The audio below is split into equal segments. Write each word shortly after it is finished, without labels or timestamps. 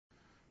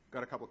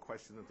Got a couple of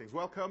questions and things.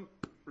 Welcome,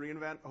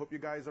 reInvent. I hope you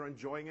guys are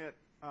enjoying it.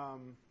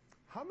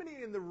 How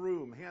many in the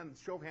room,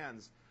 show of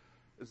hands,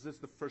 is this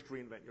the first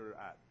reInvent you're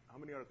at? How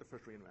many are at the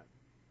first reInvent?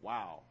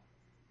 Wow.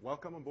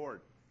 Welcome aboard.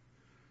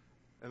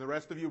 And the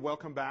rest of you,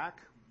 welcome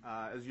back.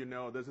 As you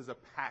know, this is a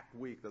packed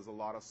week. There's a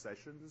lot of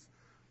sessions,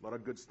 a lot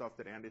of good stuff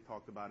that Andy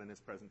talked about in his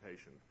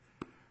presentation.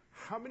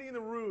 How many in the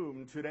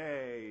room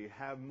today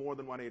have more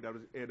than one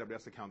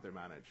AWS account they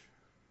manage?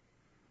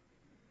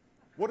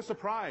 What a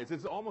surprise.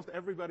 It's almost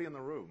everybody in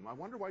the room. I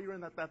wonder why you're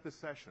in this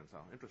session. So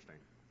interesting.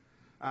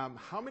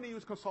 How many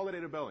use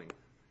consolidated billing?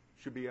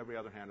 Should be every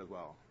other hand as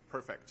well.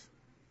 Perfect.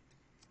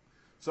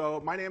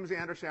 So my name is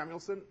Anders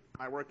Samuelsson.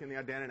 I work in the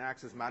Identity and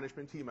Access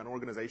Management team and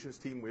organizations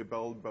team. We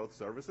build both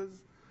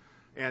services.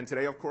 And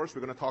today, of course,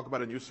 we're going to talk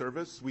about a new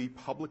service. We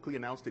publicly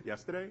announced it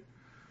yesterday.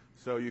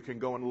 So you can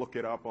go and look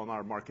it up on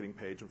our marketing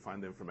page and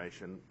find the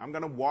information. I'm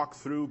going to walk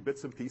through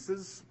bits and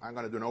pieces. I'm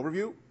going to do an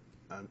overview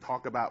and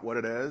talk about what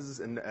it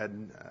is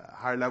and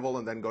higher level,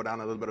 and then go down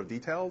a little bit of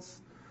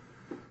details.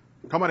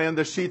 Come on in.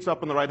 There's sheets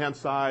up on the right-hand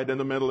side, in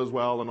the middle as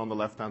well, and on the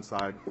left-hand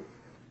side.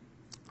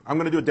 I'm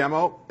going to do a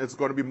demo. It's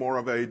going to be more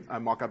of a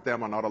mock-up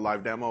demo, not a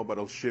live demo, but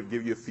it'll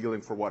give you a feeling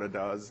for what it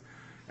does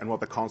and what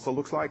the console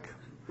looks like.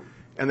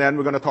 And then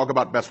we're going to talk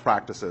about best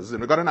practices.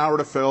 And we've got an hour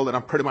to fill, and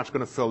I'm pretty much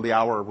going to fill the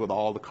hour with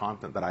all the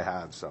content that I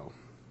have. So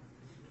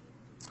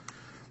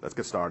let's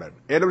get started.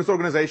 AWS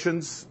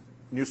Organizations,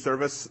 new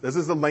service. This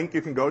is the link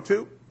you can go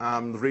to.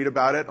 Read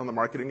about it on the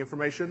marketing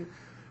information.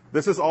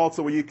 This is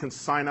also where you can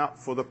sign up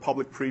for the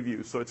public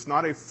preview. So it's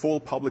not a full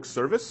public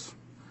service.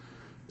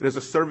 It is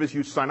a service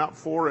you sign up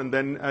for, and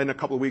then in a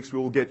couple of weeks we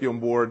will get you on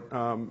board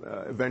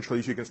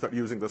eventually so you can start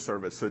using the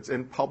service. So it's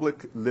in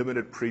public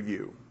limited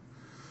preview.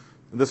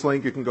 This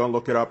link, you can go and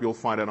look it up. You'll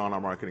find it on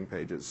our marketing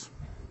pages.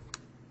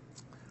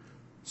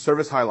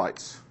 Service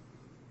highlights.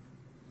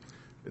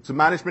 It's a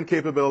management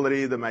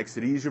capability that makes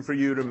it easier for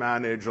you to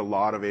manage a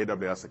lot of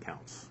AWS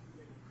accounts.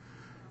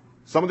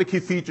 Some of the key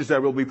features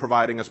that we'll be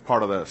providing as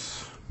part of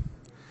this.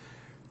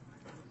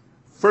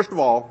 First of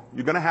all,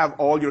 you're going to have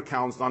all your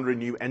accounts under a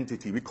new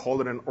entity. We call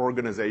it an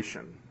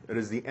organization. It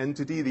is the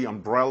entity, the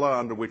umbrella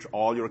under which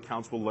all your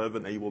accounts will live,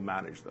 and you will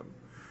manage them.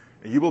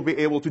 And you will be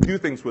able to do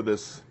things with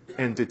this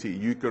entity.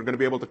 You're going to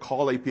be able to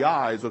call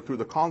APIs or through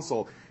the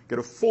console, get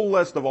a full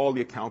list of all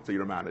the accounts that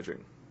you're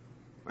managing.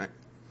 Right?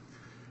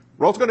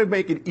 We're also going to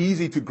make it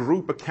easy to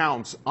group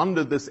accounts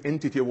under this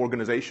entity of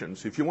organization.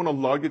 So if you want to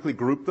logically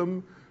group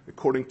them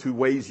according to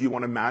ways you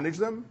want to manage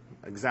them,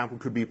 example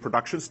could be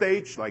production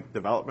stage, like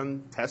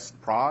development, test,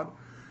 prod.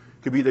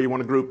 Could be that you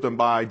want to group them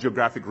by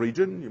geographic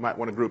region. You might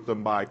want to group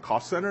them by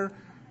cost center.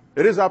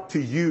 It is up to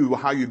you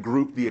how you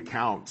group the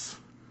accounts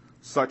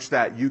such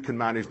that you can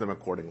manage them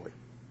accordingly.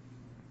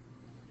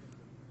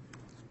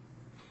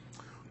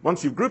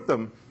 Once you've grouped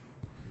them,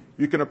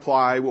 you can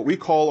apply what we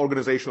call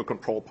organizational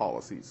control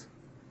policies.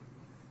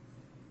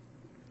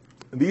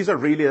 And these are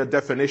really a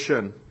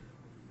definition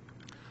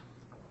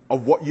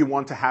of what you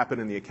want to happen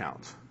in the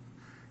account.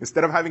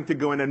 Instead of having to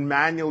go in and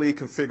manually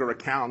configure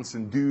accounts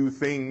and do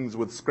things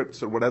with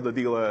scripts or whatever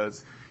the deal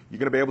is, you're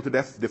going to be able to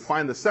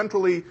define this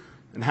centrally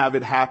and have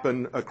it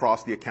happen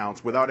across the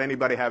accounts without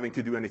anybody having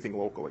to do anything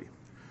locally.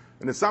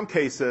 And in some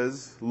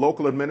cases,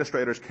 local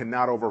administrators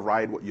cannot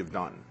override what you've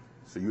done.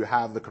 So you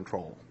have the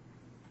control.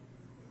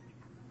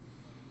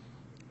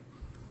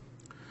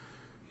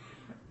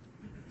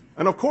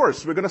 And of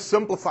course, we're going to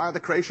simplify the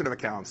creation of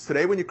accounts.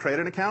 Today, when you create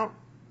an account,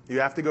 you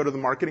have to go to the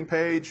marketing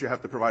page. You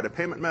have to provide a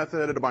payment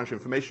method and a bunch of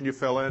information you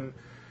fill in.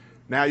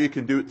 Now you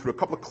can do it through a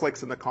couple of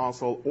clicks in the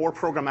console or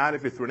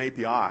programmatically through an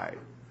API.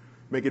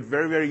 Make it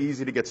very, very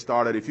easy to get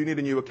started. If you need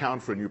a new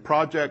account for a new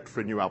project,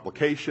 for a new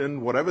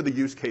application, whatever the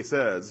use case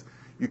is,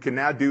 you can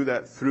now do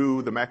that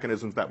through the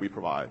mechanisms that we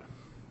provide.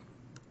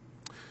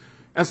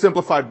 And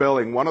simplified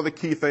billing. One of the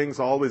key things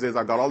always is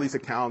I've got all these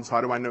accounts.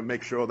 How do I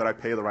make sure that I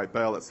pay the right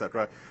bill, et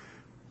cetera?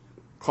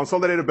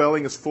 Consolidated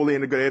billing is fully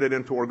integrated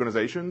into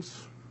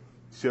organizations.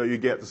 So you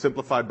get the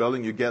simplified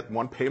billing. You get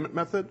one payment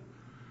method.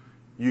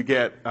 You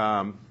get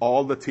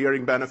all the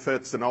tiering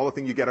benefits and all the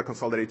things you get at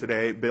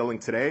consolidated billing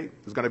today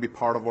is going to be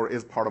part of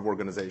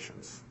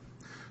organizations.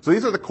 So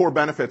these are the core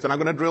benefits, and I'm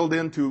going to drill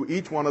into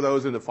each one of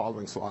those in the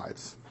following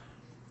slides.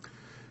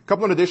 A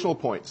couple of additional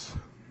points.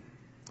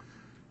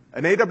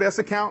 An AWS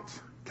account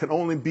can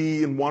only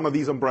be in one of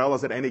these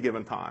umbrellas at any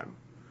given time.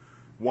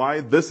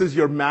 Why? This is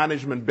your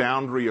management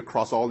boundary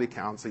across all the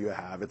accounts that you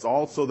have. It's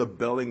also the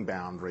billing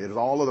boundary. It is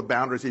all of the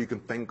boundaries that you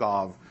can think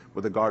of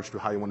with regards to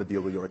how you want to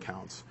deal with your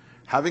accounts.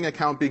 Having an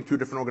account being two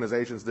different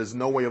organizations, there's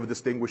no way of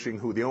distinguishing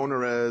who the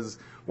owner is,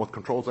 what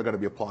controls are going to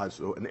be applied.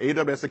 So an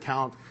AWS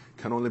account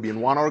can only be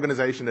in one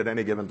organization at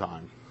any given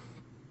time.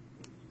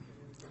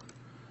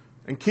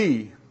 And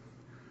key,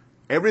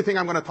 everything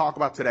I'm going to talk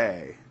about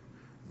today,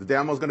 the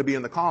demo is going to be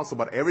in the console,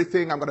 but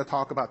everything I'm going to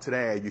talk about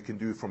today, you can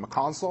do from a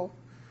console.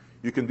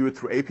 You can do it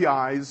through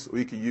APIs, or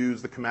you can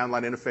use the command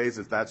line interface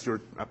if that's your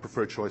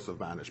preferred choice of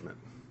management.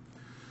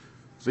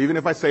 So even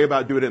if I say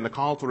about do it in the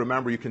console,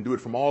 remember you can do it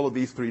from all of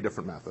these three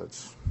different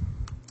methods.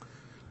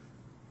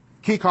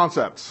 Key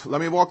concepts. Let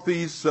me walk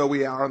these so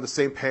we are on the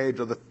same page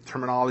of the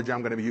terminology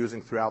I'm going to be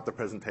using throughout the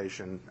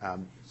presentation,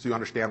 so you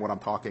understand what I'm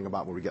talking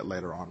about when we get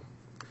later on.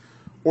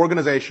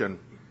 Organization,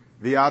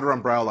 the outer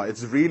umbrella.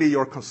 It's really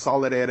your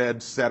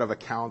consolidated set of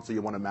accounts that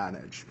you want to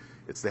manage.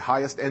 It's the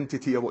highest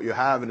entity of what you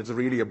have, and it's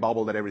really a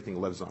bubble that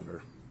everything lives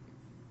under.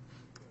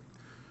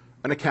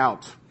 An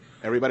account.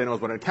 Everybody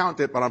knows what an account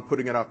is, but I'm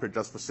putting it up here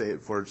just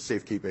for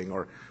safekeeping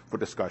or for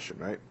discussion,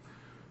 right?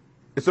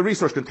 It's a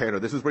resource container.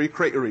 This is where you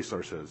create your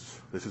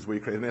resources. This is where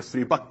you create an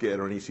S3 bucket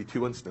or an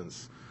EC2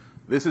 instance.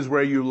 This is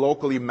where you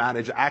locally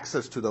manage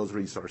access to those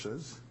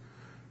resources.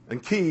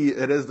 And key,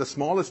 it is the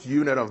smallest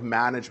unit of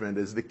management,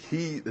 is the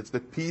key, it's the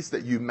piece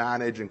that you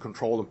manage and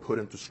control and put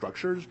into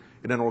structures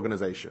in an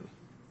organization.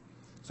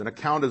 So an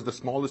account is the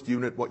smallest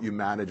unit what you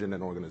manage in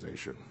an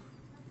organization.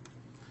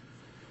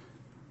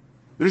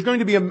 There's going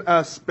to be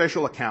a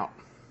special account.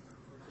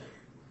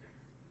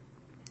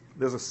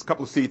 There's a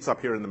couple of seats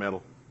up here in the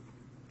middle.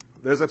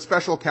 There's a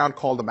special account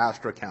called the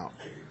master account.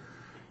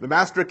 The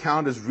master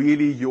account is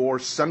really your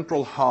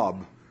central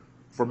hub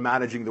for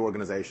managing the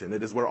organization.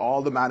 It is where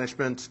all the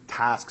management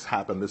tasks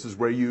happen. This is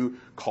where you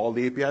call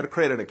the API to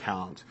create an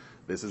account.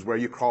 This is where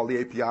you call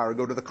the API or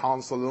go to the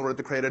console in order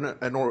to create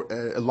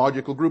a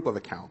logical group of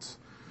accounts.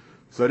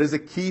 So it is a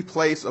key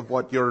place of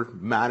what you're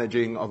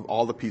managing of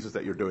all the pieces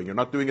that you're doing. You're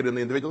not doing it in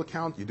the individual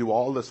account. You do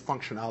all this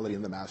functionality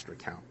in the master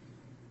account.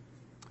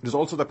 There's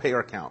also the payer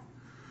account.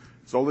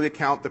 It's only the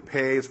account that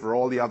pays for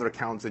all the other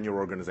accounts in your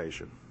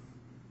organization.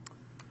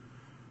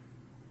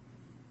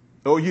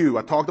 OU,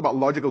 I talked about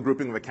logical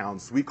grouping of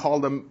accounts. We call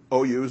them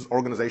OUs,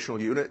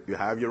 organizational unit. You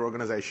have your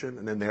organization,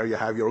 and then there you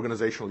have your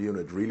organizational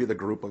unit, really the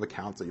group of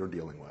accounts that you're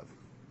dealing with.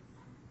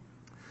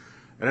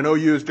 And an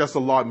OU is just a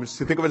lot.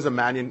 Think of it as a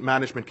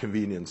management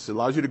convenience. It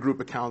allows you to group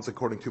accounts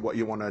according to what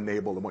you want to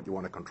enable and what you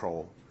want to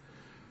control.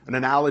 An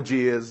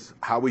analogy is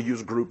how we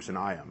use groups in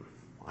IAM.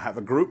 I have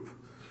a group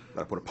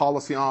that I put a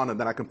policy on, and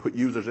then I can put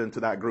users into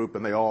that group,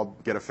 and they all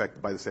get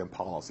affected by the same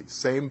policy.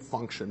 Same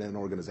function in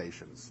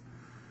organizations.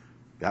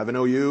 You have an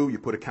OU, you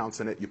put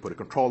accounts in it, you put a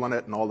control on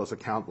it, and all those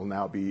accounts will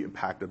now be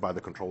impacted by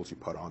the controls you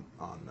put on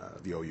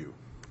the OU.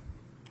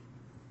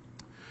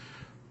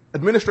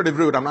 Administrative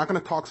root, I'm not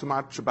going to talk so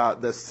much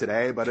about this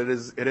today, but it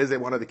is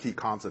one of the key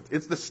concepts.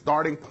 It's the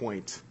starting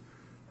point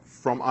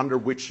from under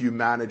which you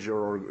manage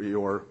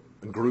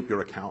and group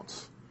your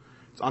accounts.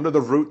 It's under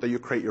the root that you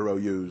create your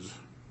OUs.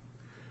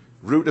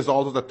 Root is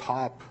also the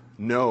top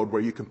node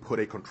where you can put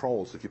a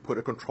control. So if you put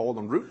a control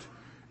on root,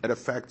 it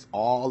affects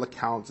all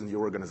accounts in your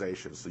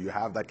organization. So you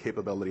have that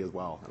capability as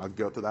well. And I'll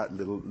go to that a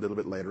little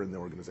bit later in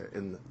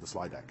the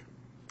slide deck.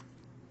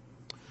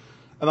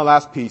 And the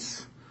last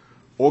piece,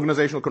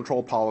 organizational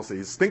control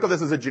policies. Think of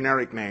this as a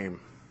generic name.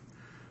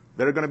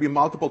 There are going to be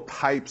multiple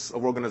types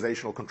of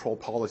organizational control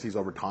policies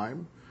over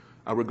time.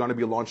 We're going to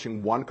be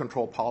launching one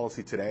control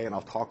policy today, and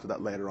I'll talk to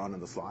that later on in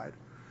the slide.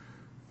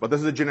 But this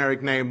is a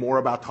generic name, more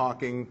about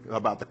talking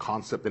about the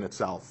concept in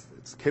itself.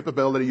 It's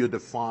capability you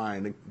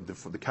define, the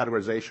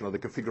categorization or the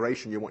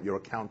configuration you want your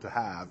account to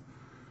have.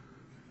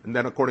 And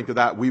then according to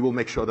that, we will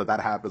make sure that that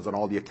happens on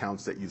all the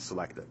accounts that you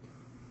selected.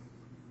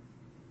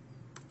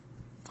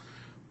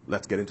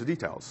 Let's get into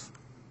details.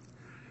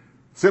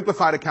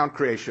 Simplified account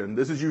creation.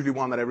 This is usually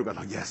one that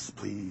everybody's like, yes,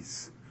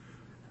 please.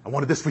 I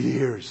wanted this for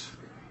years.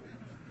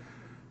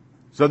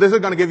 So this is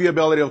going to give you the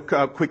ability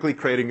of quickly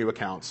creating new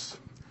accounts.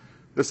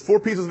 There's 4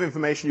 pieces of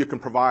information you can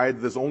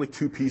provide. There's only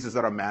 2 pieces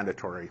that are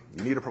mandatory.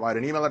 You need to provide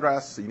an email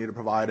address. You need to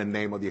provide a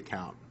name of the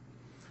account.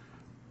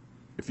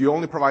 If you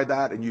only provide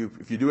that, and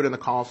if you do it in the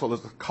console,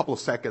 there's a couple of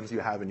seconds you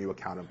have a new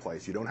account in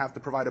place. You don't have to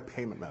provide a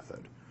payment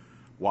method.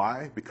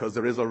 Why? Because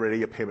there is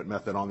already a payment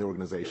method on the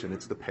organization.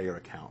 It's the payer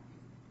account.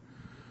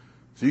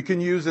 So you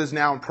can use this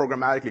now and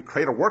programmatically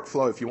create a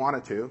workflow if you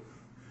wanted to.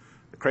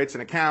 It creates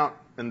an account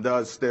and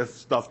does this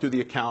stuff to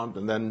the account,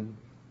 and then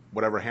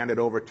whatever, hand it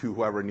over to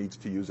whoever needs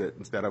to use it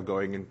instead of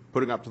going and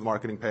putting up to the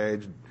marketing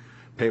page,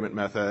 payment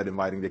method,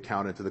 inviting the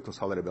account into the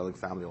consolidated billing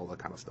family, all that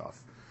kind of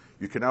stuff.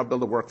 You can now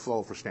build a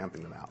workflow for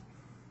stamping them out.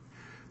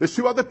 There's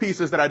 2 other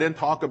pieces that I didn't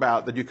talk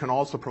about that you can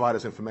also provide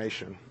as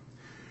information.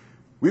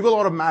 We will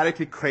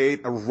automatically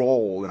create a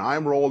role, an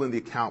IAM role in the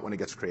account when it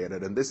gets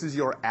created, and this is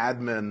your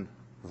admin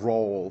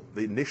role,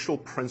 the initial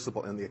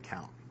principal in the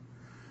account.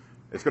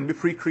 It's going to be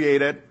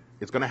pre-created.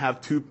 It's going to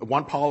have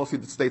one policy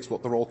that states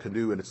what the role can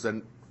do, and it's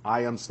an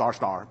IAM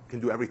 **, can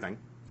do everything.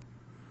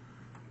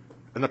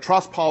 And the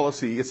trust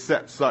policy is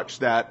set such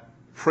that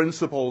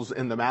principals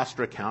in the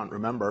master account,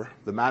 remember,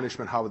 the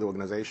management hub of the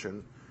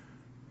organization,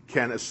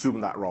 can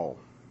assume that role.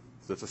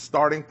 So it's a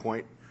starting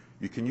point.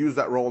 You can use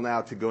that role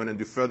now to go in and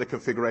do further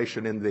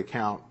configuration in the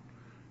account,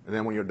 and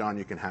then when you're done,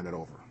 you can hand it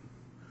over.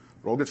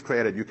 Role gets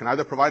created. You can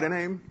either provide a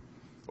name,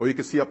 or you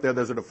can see up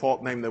there's a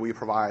default name that we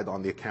provide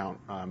on the account,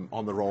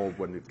 on the role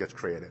when it gets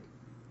created.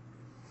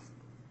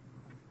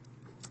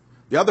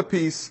 The other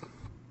piece,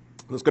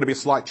 there's going to be a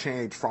slight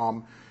change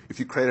from if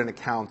you create an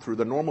account through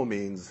the normal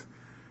means,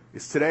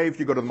 is today if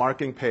you go to the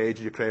marketing page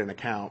and you create an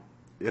account,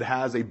 it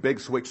has a big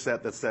switch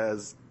set that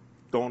says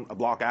don't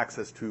block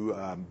access to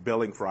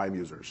billing for IAM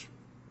users,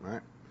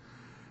 right?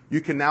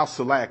 you can now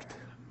select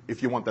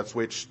if you want that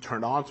switch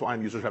turned on so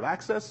IAM users have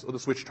access, or the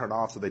switch turned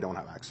off so they don't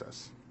have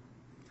access.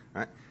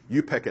 Right?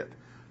 You pick it.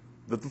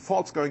 The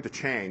default's going to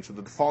change. So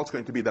the default's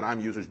going to be that IAM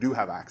users do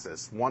have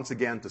access. Once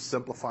again, to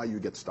simplify, you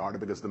get started,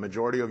 because the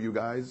majority of you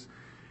guys,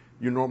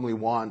 you normally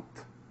want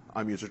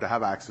IAM users to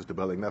have access to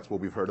billing. That's what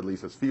we've heard at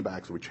least as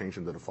feedback, so we're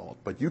changing the default.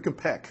 But you can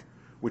pick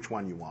which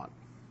one you want.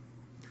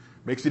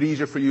 Makes it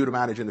easier for you to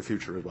manage in the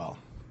future as well.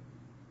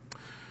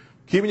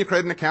 When you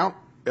create an account,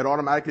 it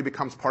automatically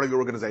becomes part of your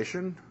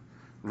organization.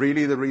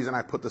 Really, the reason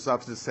I put this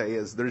up to say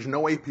is there's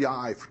no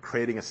API for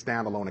creating a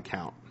standalone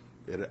account.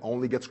 It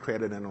only gets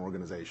created in an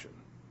organization.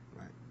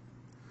 Right?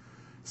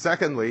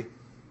 Secondly,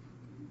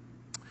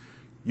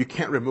 you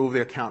can't remove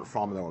the account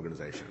from the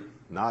organization,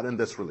 not in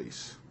this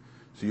release.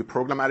 So you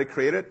programmatically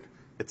create it,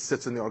 it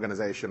sits in the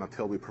organization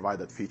until we provide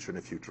that feature in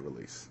a future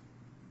release.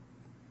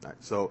 Right?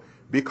 So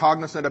be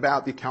cognizant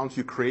about the accounts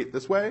you create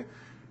this way.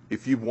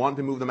 If you want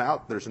to move them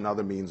out, there's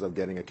another means of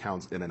getting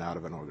accounts in and out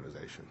of an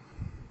organization.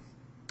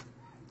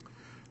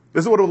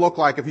 This is what it would look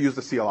like if you use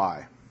the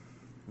CLI.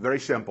 Very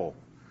simple.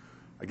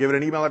 I give it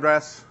an email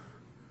address.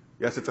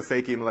 Yes, it's a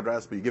fake email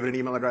address, but you give it an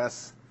email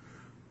address.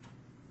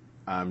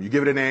 You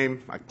give it a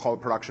name. I call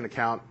it production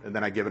account, and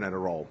then I give it a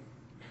role.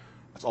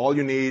 That's all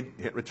you need.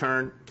 You hit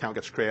return. Account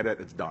gets created.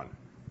 It's done.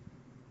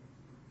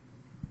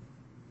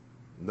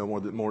 No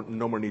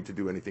more need to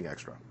do anything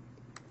extra.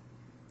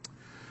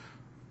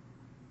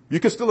 You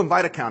can still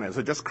invite account in.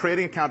 So just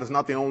creating account is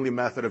not the only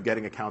method of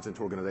getting accounts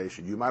into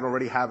organization. You might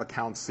already have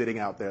accounts sitting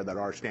out there that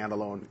are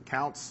standalone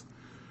accounts,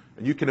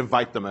 and you can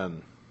invite them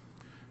in.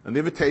 And the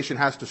invitation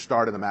has to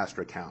start in the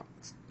master account.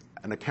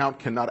 An account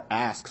cannot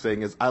ask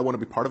saying, I want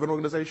to be part of an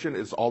organization.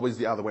 It's always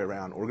the other way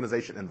around.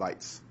 Organization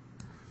invites.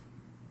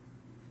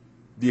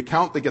 The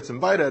account that gets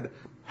invited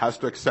has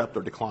to accept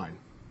or decline.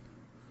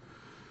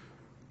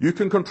 You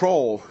can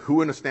control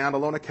who in a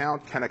standalone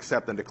account can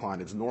accept and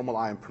decline. It's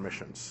normal IAM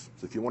permissions.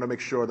 So if you want to make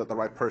sure that the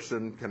right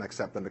person can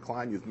accept and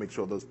decline, you make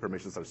sure those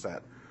permissions are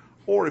set.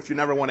 Or if you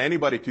never want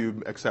anybody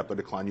to accept or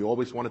decline, you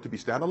always want it to be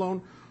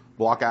standalone,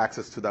 block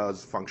access to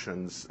those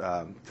functions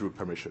through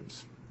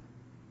permissions.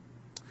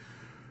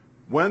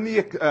 When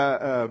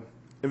the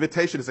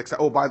invitation is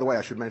accepted, oh, by the way,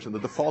 I should mention, the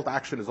default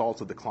action is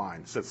also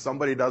decline. So if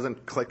somebody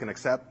doesn't click and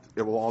accept,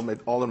 it will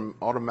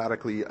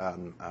automatically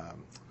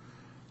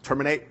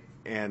terminate,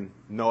 and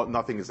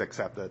nothing is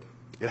accepted.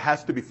 It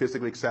has to be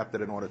physically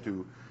accepted in order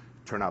to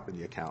turn up in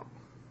the account.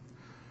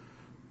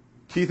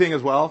 Key thing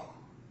as well,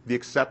 the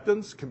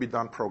acceptance can be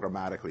done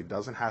programmatically. It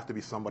doesn't have to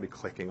be somebody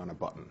clicking on a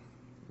button.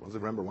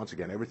 Remember, once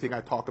again, everything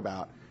I talk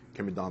about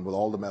can be done with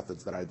all the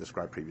methods that I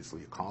described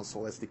previously,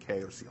 console,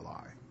 SDK, or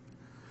CLI.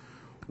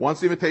 Once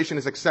the invitation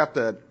is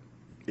accepted,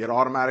 it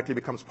automatically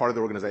becomes part of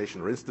the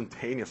organization, or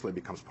instantaneously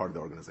becomes part of the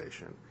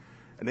organization.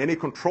 And any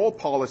control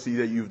policy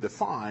that you've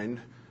defined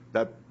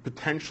that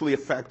potentially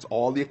affects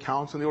all the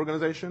accounts in the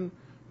organization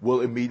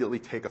will immediately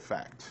take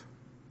effect.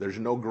 There's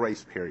no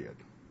grace period.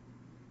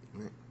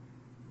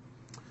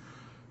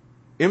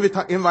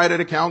 Invited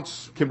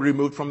accounts can be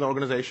removed from the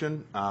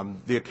organization.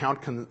 The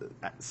account can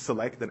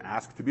select and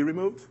ask to be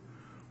removed,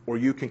 or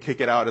you can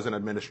kick it out as an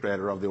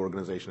administrator of the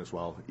organization as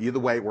well. Either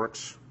way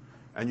works,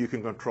 and you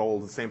can control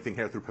the same thing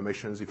here through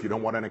permissions. If you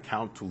don't want an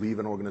account to leave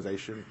an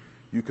organization,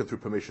 you can, through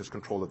permissions,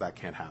 control that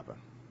can't happen.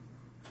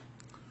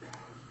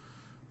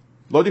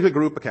 Logically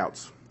group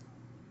accounts.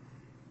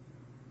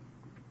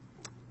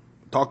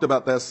 Talked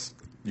about this.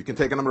 You can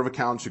take a number of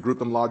accounts, you group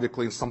them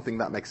logically in something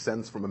that makes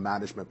sense from a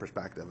management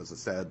perspective. As I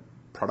said,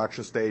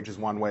 production stage is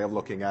one way of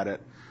looking at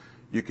it.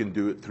 You can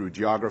do it through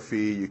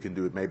geography. You can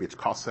do it, maybe it's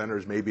cost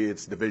centers, maybe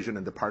it's division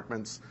and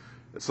departments.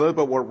 It's a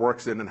little bit what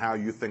works in and how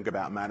you think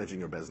about managing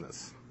your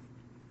business.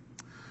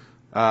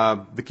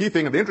 The key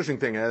thing and the interesting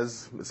thing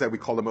is, let's say we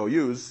call them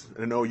OUs,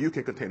 and an OU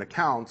can contain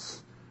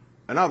accounts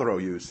and other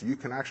OUs. So you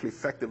can actually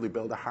effectively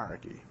build a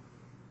hierarchy.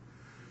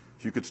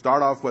 So you could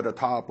start off with a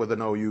top with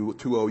an OU,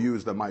 two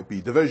OUs that might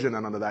be division,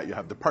 and under that you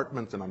have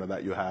departments, and under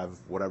that you have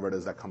whatever it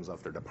is that comes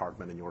after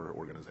department in your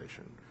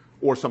organization,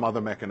 or some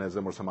other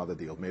mechanism or some other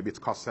deal. Maybe it's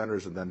cost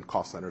centers and then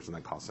cost centers and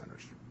then cost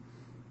centers.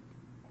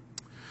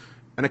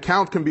 An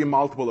account can be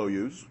multiple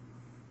OUs,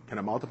 can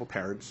have multiple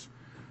parents.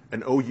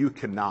 An OU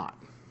cannot.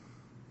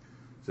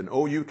 So an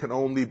OU can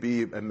only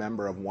be a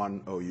member of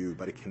one OU,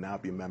 but it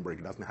cannot be a member. It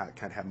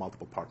can't have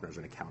multiple partners.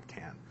 An account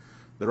can.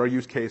 There are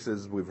use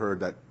cases we've heard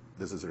that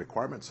this is a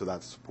requirement, so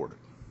that's supported.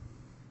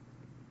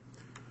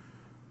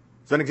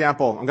 So an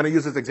example, I'm going to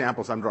use this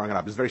example, so I'm drawing it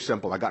up. It's very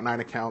simple. I got 9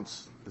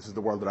 accounts. This is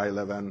the world that I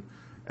live in.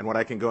 And what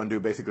I can go and do,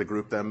 basically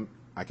group them.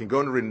 I can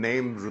go and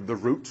rename the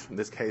root. In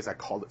this case, I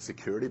called it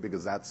security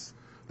because that's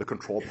the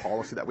control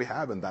policy that we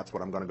have, and that's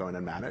what I'm going to go in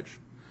and manage.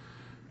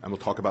 And we'll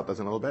talk about this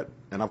in a little bit.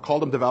 And I've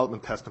called them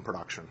development, test, and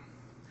production.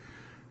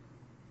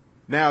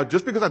 Now,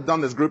 just because I've done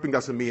this grouping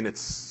doesn't mean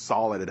it's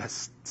solid. It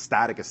has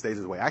static. It stays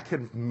this way. I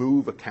can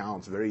move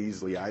accounts very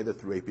easily, either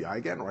through API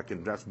again, or I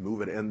can just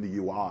move it in the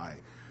UI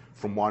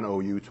from one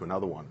OU to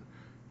another one.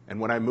 And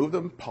when I move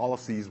them,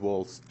 policies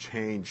will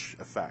change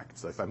effect.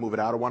 So if I move it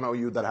out of one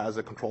OU that has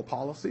a control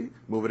policy,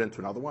 move it into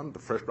another one, the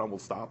first one will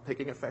stop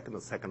taking effect and the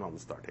second one will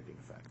start taking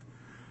effect.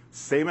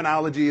 Same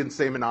analogy and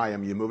same in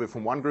IAM. You move it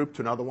from one group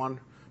to another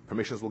one,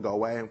 permissions will go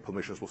away and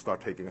permissions will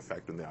start taking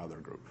effect in the other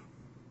group.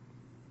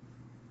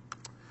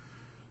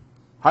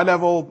 High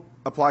level,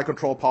 apply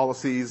control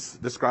policies,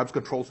 describes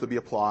controls to be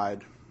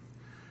applied.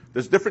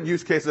 There's different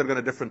use cases that are going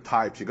to different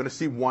types. You're going to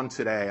see one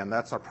today, and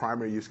that's our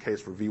primary use case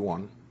for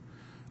V1.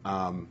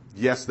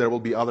 Yes, there will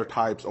be other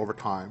types over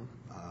time.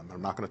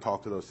 I'm not going to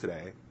talk to those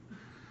today.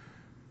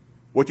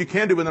 What you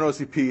can do with an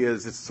OCP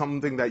is it's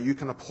something that you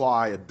can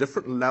apply at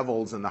different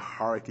levels in the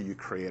hierarchy you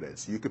created.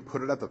 So you can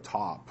put it at the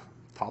top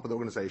of the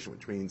organization,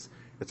 which means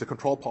it's a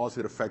control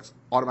policy that affects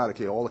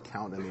automatically all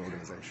accounts in the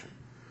organization.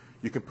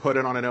 You can put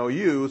it on an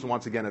OU, so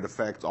once again, it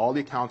affects all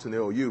the accounts in the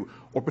OU,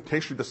 or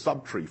potentially the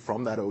subtree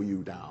from that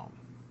OU down.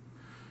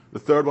 The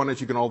third one is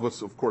you can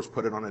always, of course,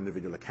 put it on an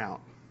individual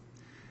account.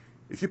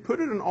 If you put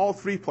it in all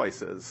three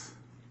places,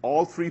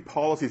 all three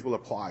policies will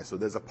apply. So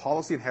there's a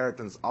policy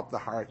inheritance up the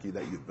hierarchy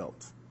that you've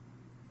built.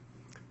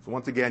 So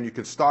once again, you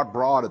can start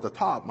broad at the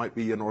top, might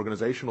be an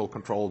organizational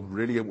control,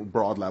 really a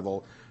broad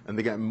level, and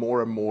they get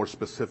more and more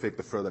specific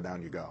the further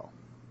down you go.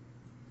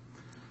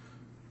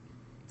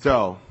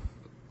 So,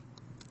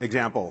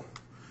 example.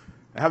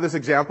 I have this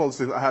example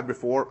I had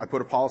before. I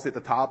put a policy at the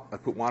top, I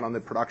put one on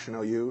the production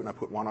OU, and I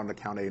put one on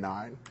account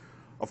A9.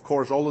 Of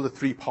course, all of the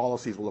three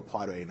policies will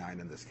apply to A9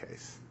 in this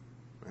case.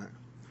 Right?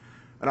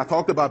 And I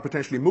talked about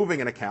potentially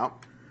moving an account.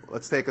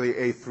 Let's take the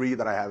A3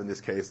 that I have in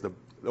this case. The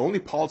only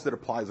policy that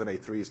applies in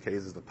A3's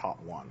case is the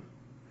top one.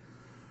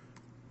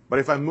 But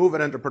if I move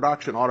it into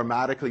production,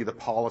 automatically the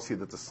policy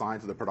that's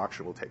assigned to the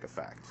production will take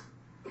effect.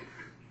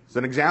 So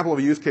an example of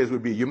a use case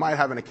would be you might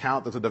have an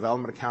account that's a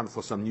development account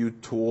for some new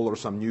tool or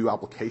some new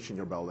application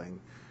you're building.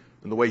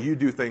 And the way you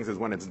do things is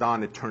when it's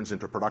done, it turns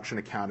into a production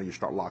account and you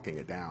start locking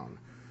it down.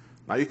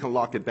 Now you can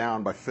lock it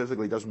down by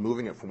physically just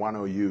moving it from one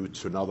OU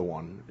to another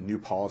one. And new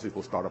policies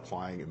will start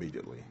applying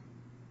immediately.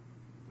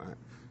 Right?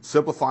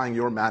 Simplifying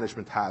your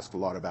management task a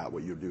lot about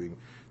what you're doing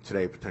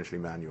today, potentially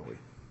manually.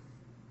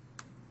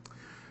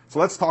 So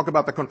let's talk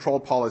about the control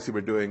policy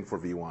we're doing for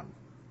V1.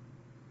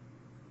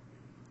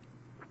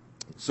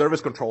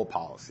 Service control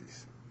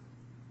policies.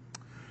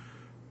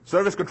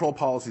 Service control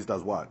policies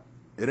does what?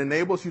 It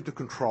enables you to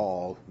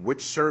control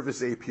which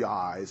service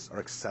APIs are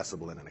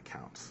accessible in an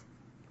account.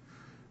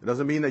 It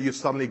doesn't mean that you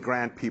suddenly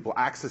grant people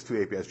access to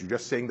APIs. You're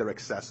just saying they're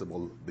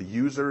accessible. The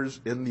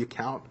users in the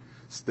account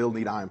still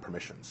need IAM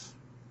permissions.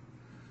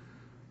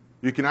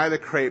 You can either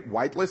create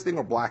whitelisting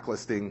or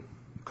blacklisting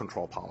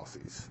control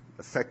policies.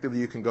 Effectively,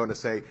 you can go and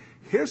say,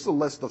 here's the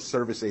list of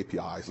service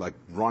APIs, like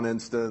run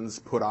instance,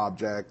 put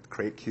object,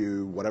 create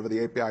queue, whatever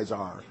the APIs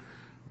are,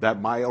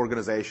 that my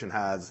organization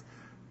has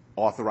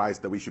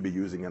authorized that we should be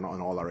using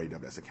on all our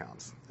AWS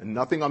accounts. And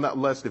nothing on that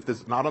list, if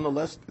it's not on the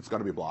list, it's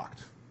going to be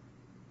blocked.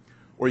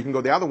 Or you can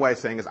go the other way,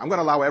 saying is, I'm going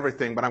to allow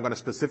everything, but I'm going to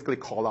specifically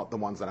call out the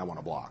ones that I want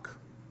to block.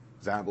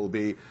 Example would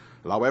be,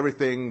 allow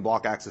everything,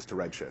 block access to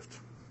Redshift.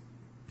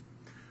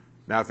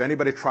 Now, if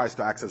anybody tries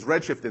to access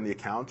Redshift in the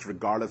account,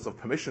 regardless of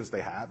permissions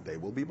they have, they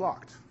will be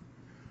blocked.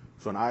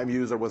 So an IAM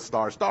user with *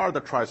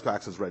 that tries to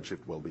access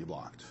Redshift will be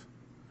blocked.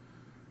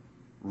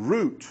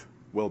 Root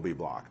will be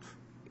blocked.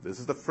 This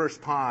is the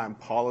first time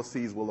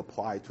policies will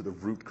apply to the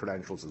root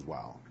credentials as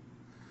well.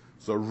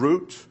 So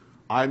root,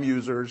 IAM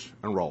users,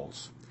 and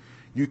roles.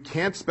 You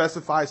can't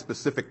specify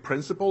specific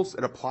principles.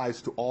 It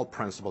applies to all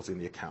principles in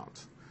the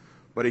account.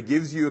 But it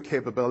gives you a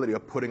capability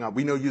of putting up,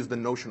 we use the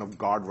notion of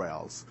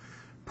guardrails.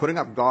 Putting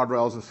up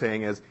guardrails and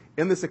saying is,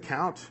 in this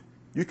account,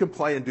 you can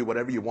play and do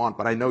whatever you want,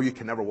 but I know you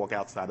can never walk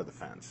outside of the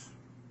fence.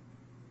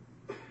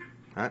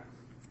 Right?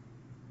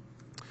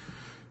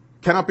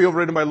 Cannot be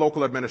overridden by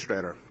local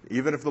administrator.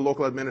 Even if the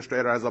local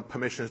administrator has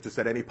permissions to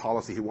set any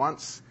policy he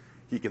wants,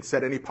 he can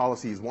set any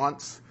policy he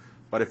wants,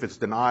 but if it's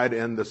denied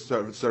in the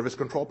service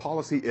control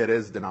policy, it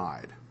is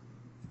denied.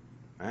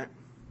 Right?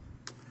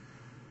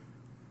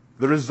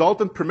 The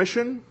resultant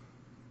permission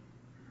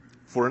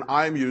for an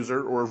IAM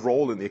user or a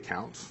role in the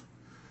account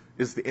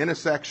is the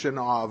intersection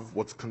of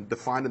what's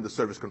defined in the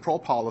service control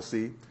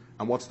policy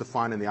and what's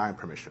defined in the IAM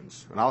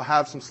permissions. And I'll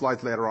have some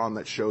slides later on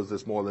that shows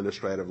this more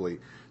illustratively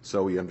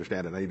so we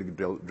understand it. I need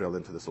to drill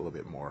into this a little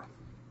bit more.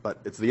 But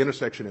it's the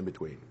intersection in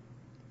between.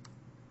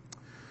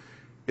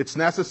 It's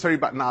necessary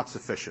but not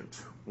sufficient.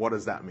 What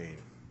does that mean?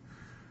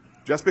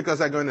 Just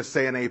because I'm going to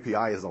say an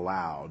API is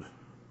allowed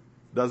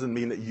doesn't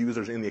mean that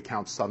users in the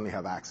account suddenly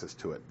have access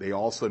to it. They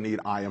also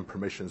need IAM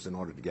permissions in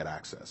order to get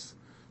access.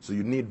 So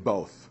you need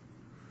both.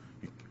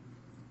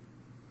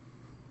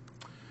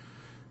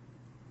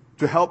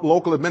 To help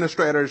local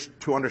administrators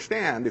to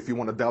understand, if you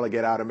want to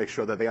delegate out and make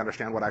sure that they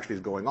understand what actually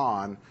is going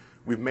on,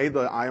 we've made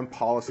the IAM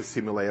Policy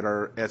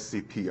Simulator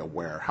SCP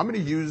aware. How many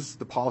use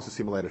the Policy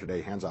Simulator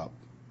today? Hands up.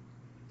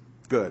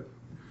 Good.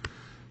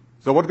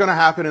 So what's going to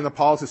happen in the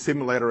Policy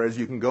Simulator is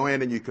you can go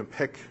in and you can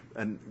pick,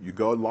 and you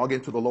go log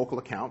into the local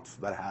account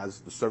that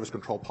has the service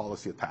control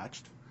policy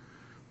attached.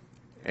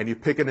 and you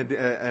pick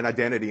an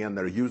identity in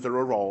there, user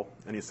or role,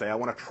 and you say, I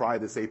want to try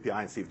this API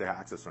and see if they have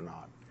access or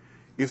not.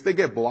 If they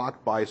get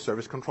blocked by a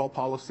service control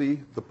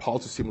policy, the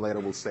policy simulator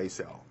will say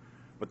so.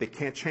 But they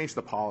can't change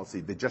the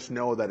policy. They just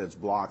know that it's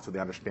blocked, so they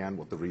understand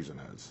what the reason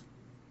is.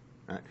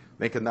 Right?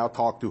 They can now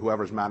talk to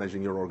whoever's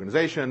managing your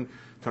organization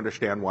to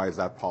understand why is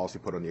that policy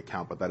put on the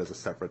account, but that is a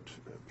separate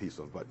piece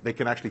of, but they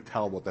can actually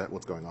tell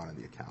what's going on in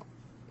the account.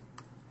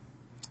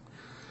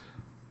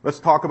 Let's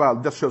talk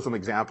about, just show some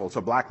examples,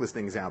 a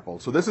blacklisting example.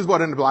 So this is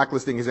what a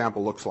blacklisting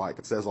example looks like.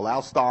 It says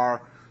allow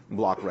star,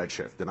 block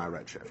Redshift, deny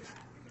Redshift.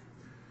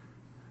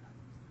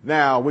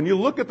 Now, when you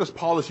look at this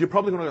policy, you're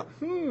probably going to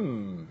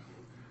go,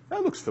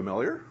 that looks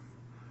familiar.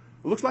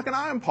 It looks like an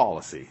IAM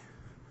policy.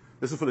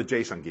 This is for the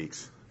JSON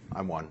geeks.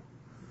 I'm one.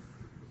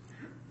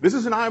 This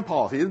is an IAM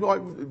policy.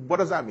 What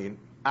does that mean?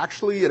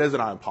 Actually, it is an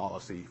IAM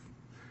policy.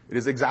 It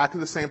is exactly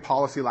the same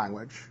policy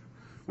language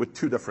with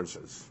two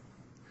differences.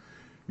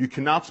 You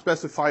cannot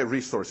specify a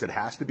resource. It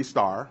has to be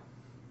star.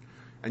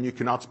 And you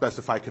cannot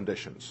specify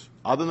conditions.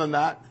 Other than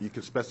that, you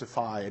can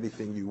specify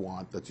anything you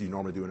want that you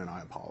normally do in an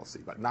IAM policy,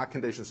 but not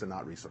conditions and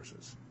not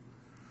resources.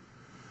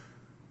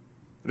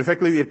 And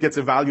effectively, it gets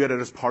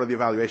evaluated as part of the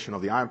evaluation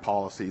of the IAM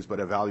policies, but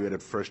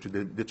evaluated first to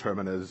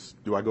determine is,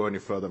 do I go any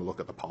further and look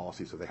at the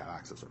policy so they have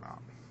access or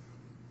not?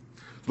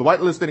 So the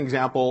whitelisting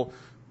example,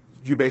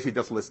 you basically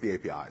just list the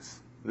APIs.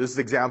 This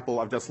example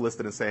I've just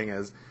listed and saying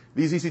is,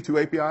 these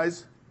EC2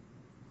 APIs,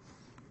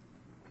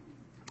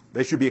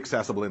 they should be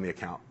accessible in the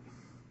account.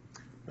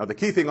 Now, the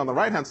key thing on the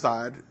right-hand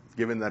side,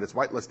 given that it's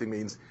whitelisting,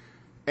 means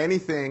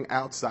anything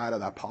outside of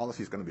that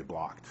policy is going to be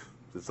blocked.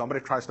 So if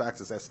somebody tries to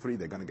access S3,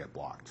 they're going to get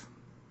blocked.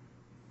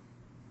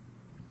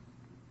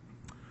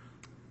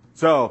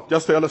 So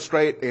just to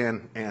illustrate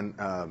and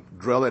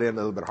drill it in a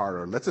little bit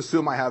harder, let's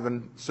assume I have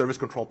a service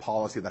control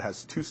policy that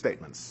has two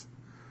statements.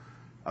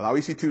 Allow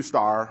EC2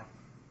 star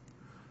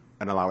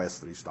and allow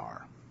S3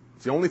 star.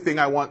 It's the only thing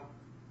I want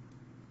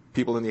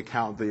people in the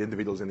account, the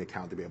individuals in the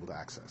account, to be able to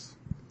access.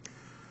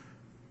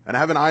 And I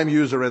have an IAM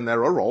user in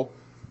there or role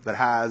that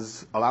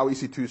has allow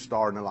EC2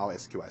 star and allow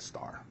SQS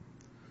star.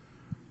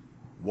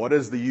 What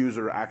is the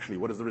user actually,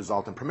 what is the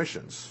resultant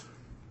permissions?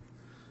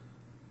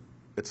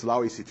 It's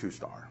allow EC2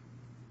 star.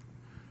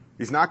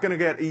 He's not going to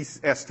get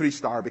S3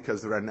 star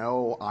because there are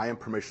no IAM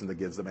permission that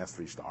gives them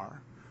S3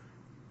 star.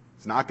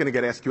 He's not going to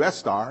get SQS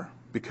star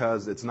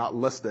because it's not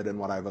listed in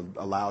what I've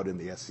allowed in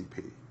the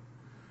SCP.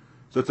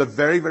 So it's a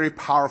very, very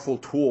powerful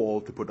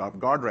tool to put up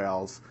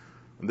guardrails.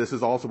 And this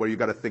is also where you've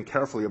got to think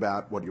carefully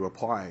about what you're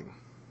applying.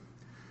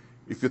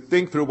 If you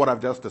think through what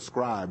I've just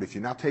described, if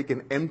you now take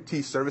an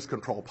empty service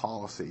control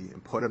policy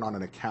and put it on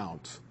an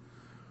account,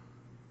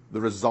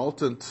 the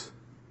resultant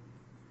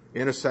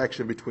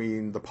intersection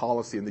between the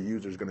policy and the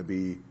user is going to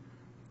be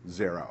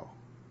 0,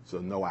 so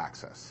no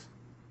access.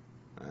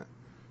 Right?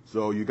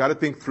 So you got to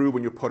think through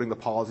when you're putting the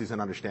policies and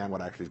understand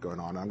what actually is going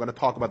on. And I'm going to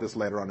talk about this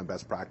later on in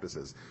best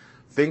practices.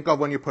 Think of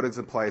when you put it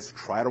in place,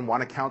 try it on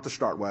one account to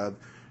start with,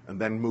 and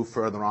then move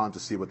further on to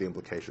see what the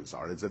implications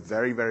are. It's a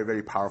very, very,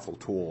 very powerful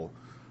tool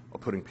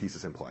of putting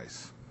pieces in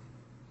place.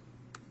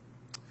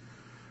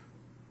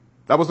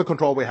 That was the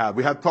control we had.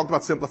 We had talked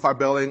about simplified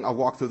billing. I'll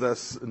walk through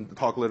this and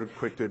talk a little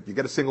quick to it. You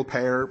get a single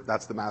payer.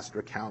 That's the master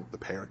account, the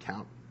payer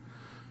account.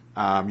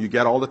 You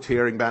get all the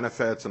tiering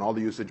benefits and all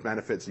the usage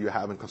benefits you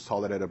have in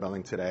consolidated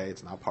billing today.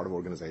 It's now part of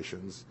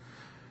organizations.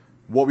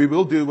 What we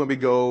will do when we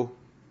go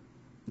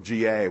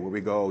GA, when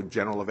we go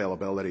general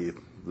availability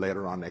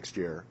later on next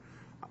year,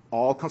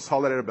 all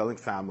consolidated billing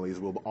families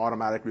will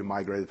automatically be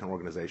migrated to an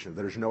organization.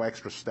 There's no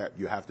extra step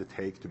you have to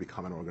take to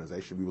become an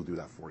organization. We will do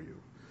that for you.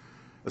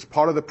 As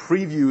part of the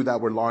preview that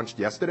were launched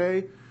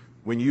yesterday,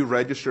 when you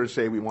register and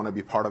say we want to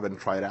be part of it and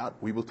try it out,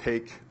 we will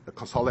take a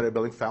consolidated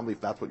billing family if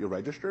that's what you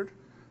registered,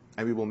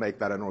 and we will make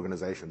that an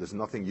organization. There's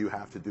nothing you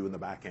have to do in the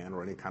back end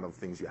or any kind of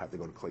things you have to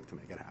go to click to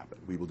make it happen.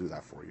 We will do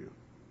that for you.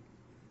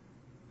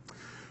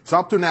 So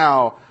up to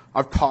now,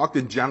 I've talked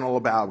in general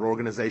about what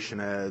organization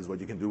is,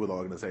 what you can do with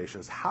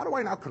organizations. How do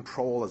I now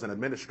control as an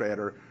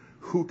administrator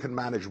who can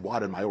manage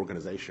what in my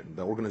organization,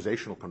 the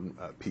organizational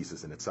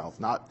pieces in itself,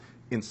 not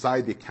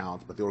inside the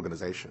account, but the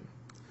organization.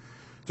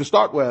 To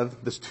start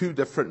with, there's two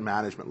different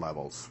management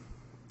levels.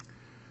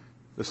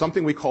 There's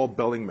something we call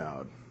billing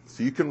mode.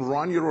 So you can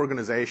run your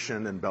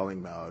organization in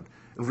billing mode.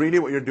 And really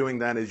what you're doing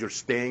then is you're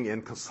staying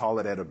in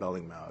consolidated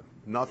billing mode.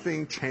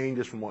 Nothing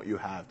changes from what you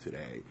have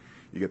today.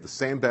 You get the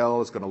same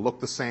bill. It's going to look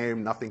the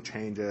same. Nothing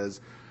changes.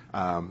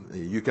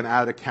 You can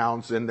add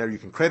accounts in there. You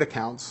can create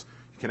accounts.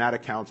 You can add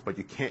accounts, but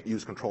you can't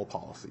use control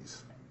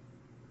policies.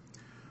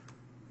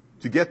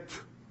 To get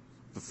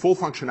the full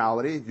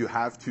functionality, you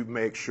have to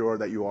make sure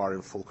that you are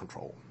in full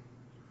control.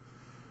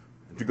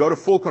 To go to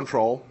full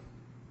control,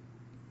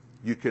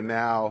 you can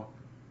now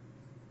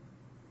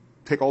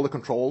take all the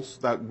controls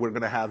that we're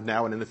going to have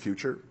now and in the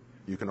future.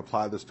 You can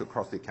apply this to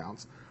across the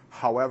accounts.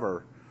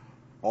 However,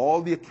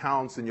 all the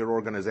accounts in your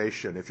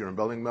organization, if you're in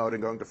billing mode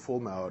and going to full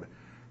mode,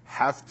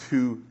 have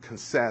to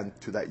consent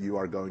to that you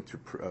are going to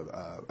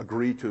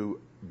agree to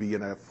be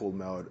in a full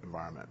mode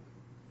environment.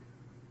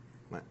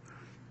 Right.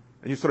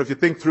 And if you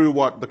think through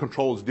what the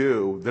controls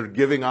do, they're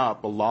giving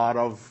up a lot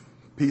of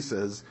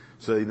pieces,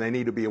 so they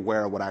need to be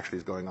aware of what actually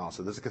is going on.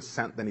 So there's a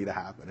consent that need to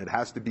happen. It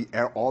has to be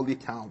all the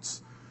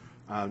accounts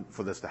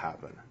for this to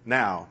happen.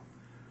 Now,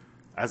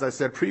 as I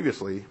said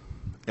previously,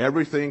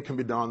 everything can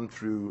be done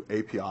through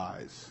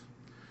APIs.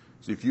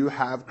 So if you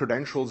have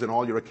credentials in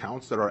all your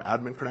accounts that are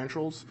admin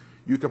credentials,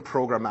 you can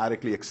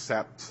programmatically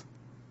accept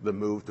the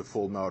move to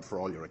full mode for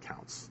all your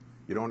accounts.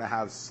 You don't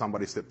have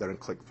somebody sit there and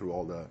click through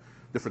all the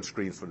different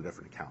screens for the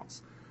different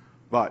accounts.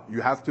 But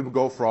you have to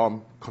go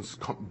from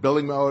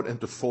billing mode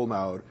into full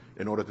mode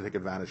in order to take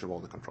advantage of all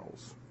the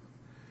controls.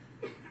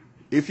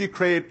 If you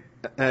create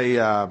a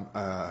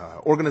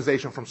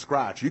organization from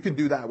scratch, you can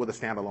do that with a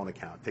standalone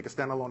account. Take a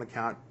standalone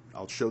account.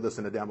 I'll show this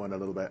in a demo in a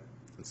little bit.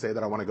 And say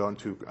that I want to go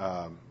into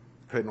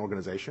create an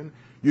organization.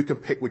 You can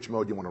pick which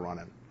mode you want to run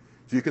in.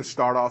 So you can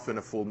start off in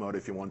a full mode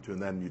if you want to,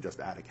 and then you just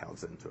add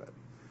accounts into it.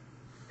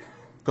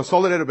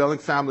 Consolidated billing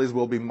families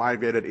will be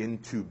migrated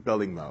into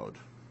billing mode.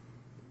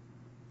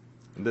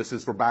 And this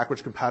is for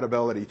backwards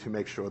compatibility to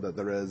make sure that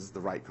there is the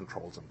right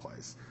controls in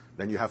place.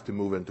 Then you have to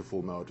move into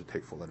full mode to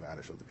take full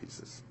advantage of the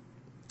pieces.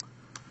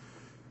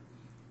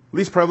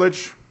 Least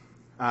privilege.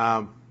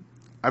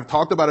 I've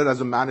talked about it as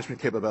a management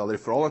capability.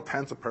 For all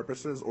intents and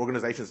purposes,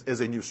 organizations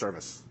is a new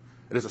service.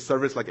 It is a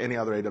service like any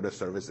other AWS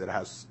service. It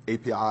has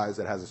APIs.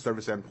 It has a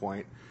service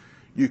endpoint.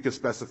 You can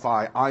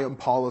specify IAM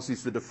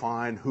policies to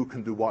define who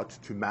can do what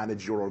to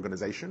manage your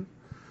organization.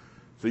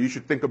 So you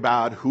should think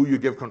about who you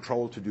give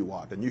control to do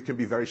what. And you can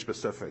be very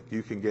specific.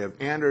 You can give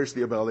Anders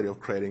the ability of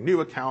creating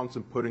new accounts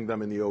and putting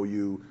them in the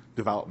OU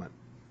development.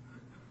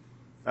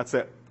 That's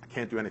it. I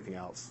can't do anything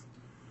else.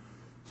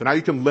 So now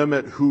you can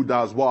limit who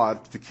does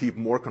what to keep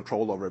more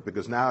control over it,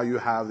 because now you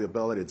have the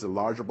ability. It's a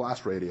larger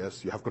blast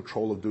radius. You have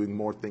control of doing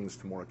more things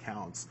to more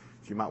accounts.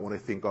 So you might want to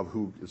think of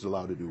who is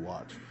allowed to do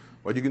what.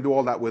 But you can do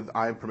all that with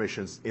IAM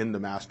permissions in the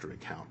master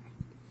account.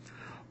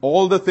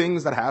 All the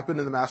things that happen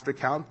in the master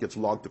account gets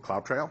logged to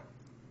CloudTrail.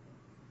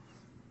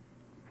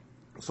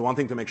 So one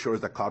thing to make sure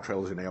is that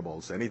CloudTrail is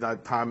enabled. So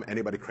anytime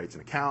anybody creates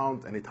an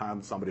account,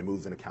 anytime somebody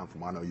moves an account from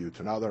one OU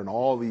to another, and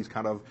all these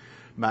kind of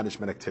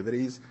management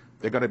activities,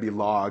 they're going to be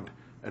logged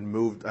and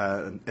moved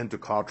into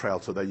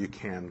CloudTrail so that you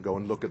can go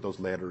and look at those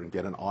later and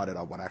get an audit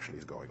of what actually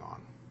is going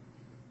on.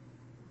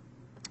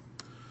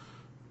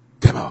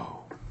 Demo.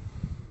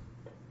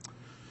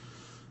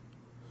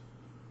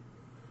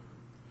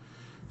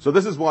 So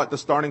this is what the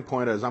starting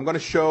point is. I'm going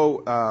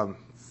to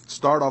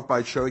start off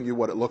by showing you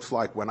what it looks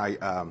like when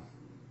I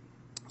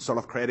start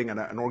off creating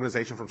an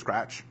organization from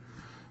scratch.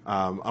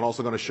 I'm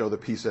also going to show the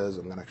pieces.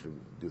 I'm going to actually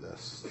do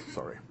this.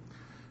 Sorry.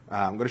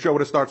 I'm going to show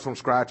what it starts from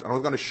scratch. And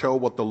I'm going to show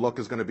what the look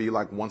is going to be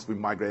like once we've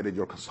migrated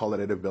your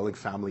consolidated billing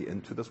family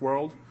into this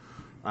world,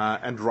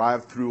 and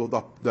drive through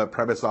the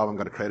premise of I'm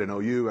going to create an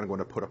OU and I'm going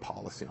to put a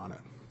policy on it.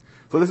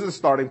 So this is a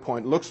starting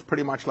point. It looks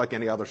pretty much like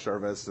any other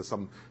service. There's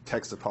some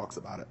text that talks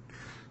about it.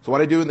 So what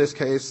I do in this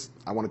case,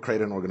 I want to create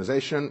an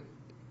organization.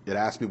 It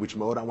asks me which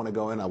mode I want to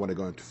go in. I want to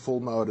go into full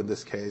mode in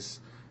this case,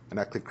 and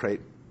I click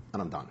create,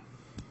 and I'm done.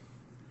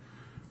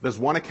 There's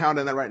one account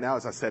in there right now.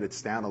 As I said,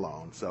 it's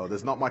standalone, so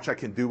there's not much I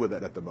can do with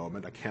it at the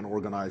moment. I can't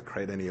organize,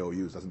 create any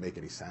OUs. Doesn't make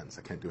any sense.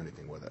 I can't do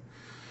anything with it.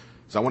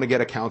 So I want to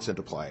get accounts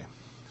into play.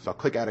 So I'll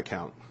click add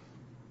account,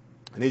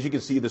 and as you can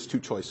see, there's two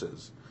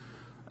choices.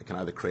 I can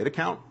either create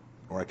account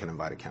or I can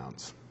invite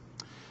accounts.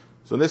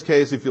 So in this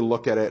case, if you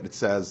look at it, it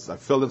says I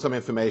filled in some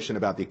information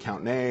about the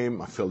account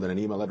name. I filled in an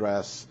email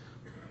address.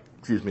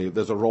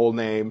 There's a role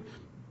name.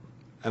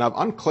 And I've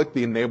unclicked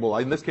the enable.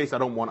 In this case, I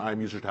don't want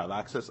IAM user to have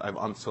access. I've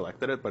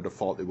unselected it. By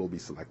default, it will be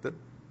selected.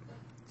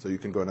 So you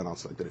can go in and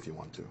unselect it if you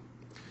want to.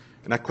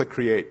 And I click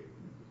create.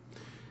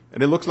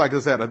 And it looks like I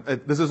said,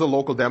 this is a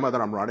local demo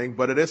that I'm running,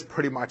 but it is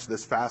pretty much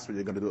this fast, but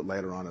you're going to do it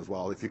later on as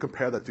well. If you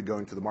compare that to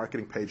going to the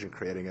marketing page and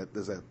creating it,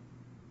 there's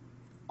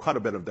quite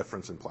a bit of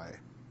difference in play.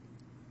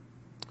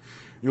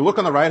 You look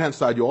on the right-hand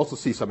side, you also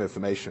see some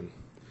information.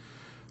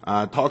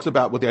 It talks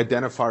about what the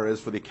identifier is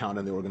for the account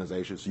in the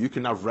organization. So you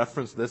can now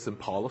reference this in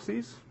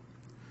policies.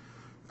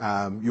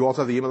 You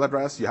also have the email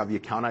address. You have the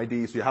account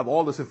ID. So you have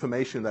all this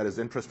information that is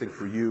interesting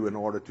for you in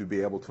order to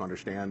be able to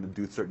understand and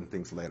do certain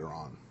things later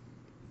on.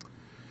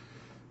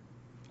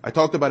 I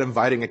talked about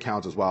inviting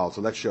accounts as well,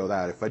 so let's show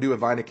that. If I do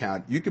invite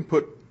account, you can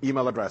put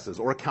email addresses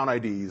or account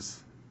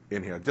IDs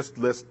in here. Just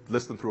list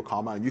them through a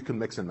comma, and you can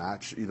mix and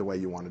match either way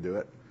you want to do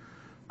it.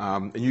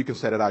 And you can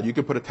set it out. You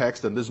can put a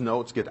text, and these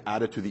notes get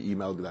added to the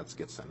email that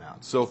gets sent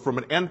out. So from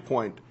an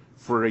endpoint,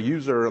 for a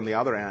user on the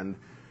other end,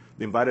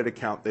 the invited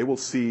account, they will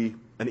see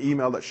an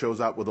email that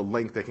shows up with a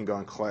link they can go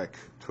and click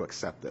to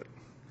accept it.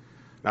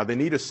 Now, they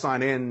need to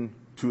sign in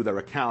to their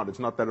account. It's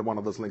not that one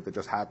of those links that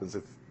just happens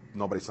if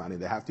nobody signed in.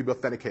 They have to be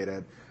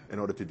authenticated in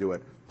order to do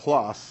it.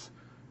 Plus,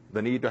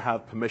 they need to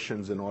have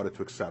permissions in order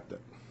to accept it.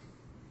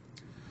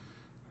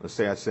 Let's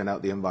say I send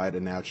out the invite,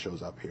 and now it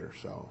shows up here.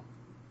 So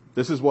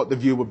this is what the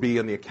view would be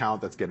in the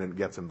account that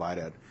gets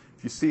invited.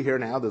 If you see here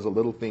now, there's a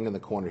little thing in the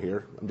corner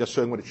here. I'm just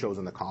showing what it shows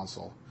in the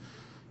console.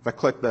 If I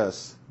click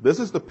this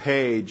is the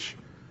page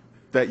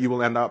that you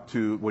will end up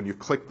to when you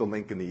click the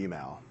link in the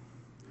email.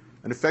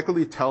 and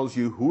effectively tells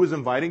you who is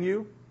inviting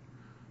you,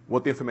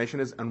 what the information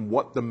is, and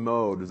what the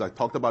mode is. I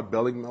talked about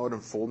billing mode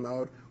and full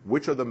mode.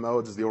 Which of the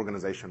modes is the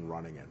organization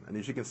running in? And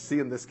as you can see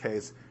in this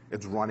case,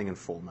 it's running in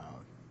full mode.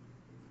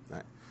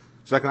 Right?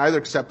 So I can either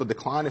accept or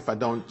decline. If I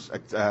don't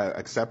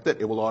accept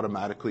it, it will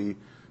automatically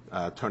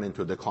turn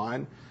into a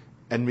decline.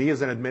 And me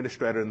as an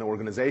administrator in the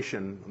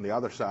organization, on the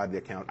other side of the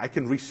account, I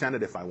can resend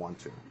it if I want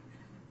to.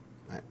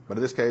 Right? But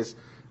in this case,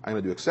 I'm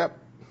going to do accept.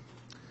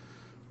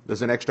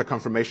 There's an extra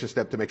confirmation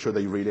step to make sure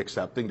that you're really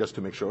accepting, just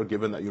to make sure,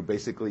 given that you're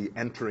basically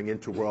entering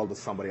into a world that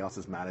somebody else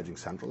is managing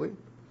centrally.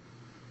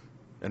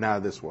 And now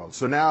this world.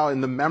 So now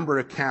in the member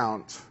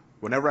account,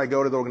 whenever I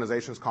go to the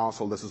organization's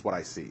console, this is what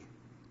I see.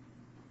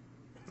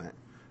 Right?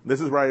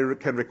 This is where I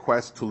can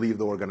request to leave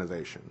the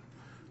organization.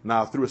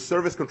 Now, through a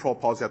service control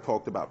policy I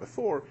talked about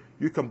before,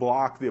 you can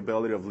block the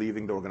ability of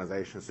leaving the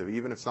organization. So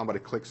even if somebody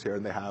clicks here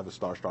and they have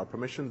a **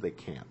 permission, they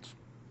can't.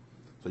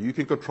 So you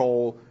can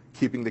control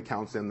keeping the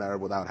accounts in there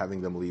without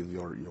having them leave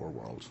your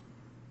world.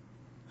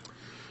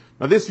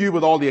 Now this view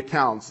with all the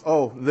accounts,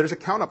 oh, there's an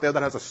account up there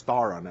that has a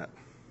star on it.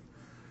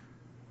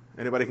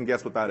 Anybody can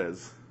guess what that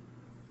is?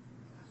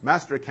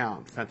 Master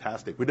account,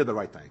 fantastic. We did the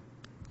right thing.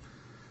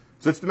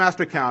 So it's the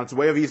master account. It's a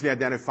way of easily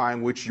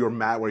identifying where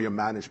your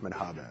management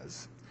hub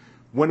is.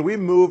 When we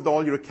moved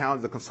all your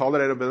accounts, the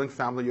consolidated billing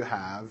family you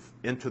have,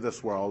 into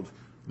this world,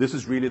 this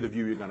is really the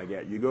view you're going to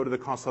get. You go to the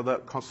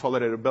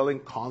consolidated billing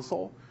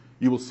console,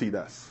 you will see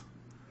this.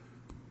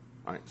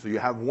 All right, so you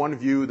have one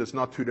view. There's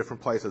not two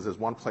different places. There's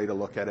one place to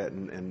look at it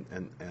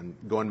and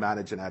go and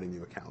manage and adding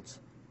new accounts.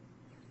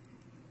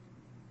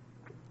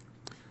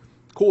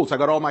 Cool, so I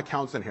got all my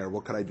accounts in here.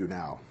 What could I do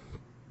now?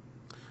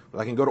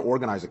 Well, I can go to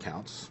Organize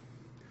Accounts.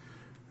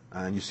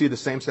 And you see the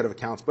same set of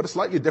accounts, but a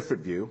slightly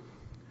different view.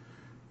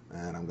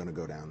 And I'm going to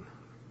go down.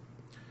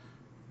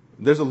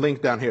 There's a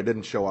link down here. It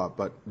didn't show up,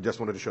 but just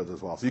wanted to show this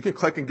as well. So you can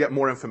click and get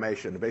more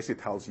information. It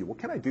basically tells you, what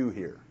can I do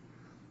here?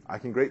 I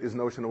can create this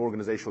notion of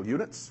organizational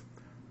units.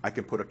 I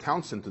can put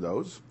accounts into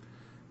those.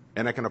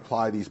 And I can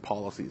apply these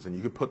policies. And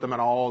you can put them in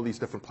all these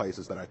different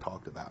places that I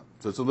talked about.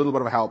 So it's a little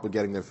bit of a help with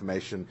getting the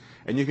information.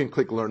 And you can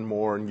click Learn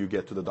More, and you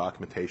get to the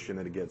documentation,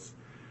 and it gets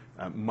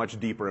much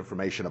deeper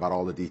information about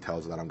all the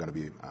details that I'm going to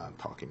be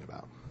talking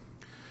about.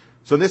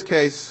 So in this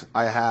case,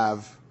 I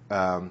have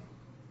want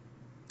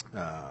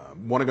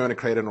to go in and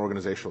create an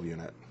organizational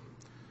unit.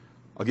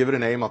 I'll give it a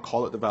name. I'll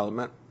call it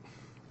development.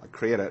 I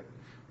create it.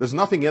 There's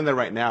nothing in there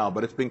right now,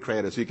 but it's been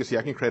created. So you can see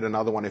I can create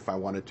another one if I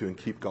wanted to and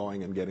keep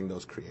going and getting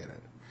those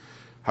created.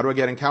 How do I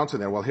get accounts in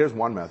there? Well, here's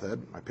one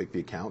method. I pick the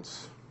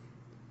accounts.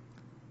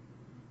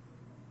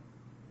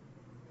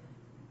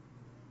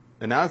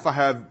 And now if I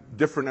have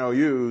different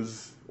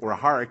OUs or a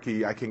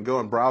hierarchy, I can go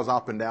and browse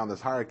up and down this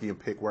hierarchy and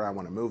pick where I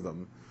want to move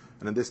them.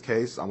 And in this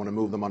case, I want to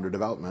move them under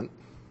development.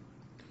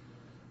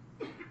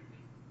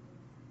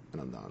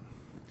 And I'm done.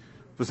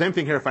 The same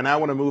thing here. If I now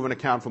want to move an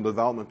account from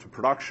development to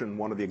production,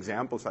 one of the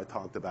examples I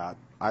talked about,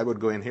 I would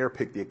go in here,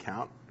 pick the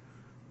account,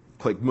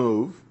 click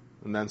Move,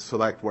 and then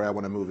select where I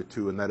want to move it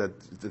to, and then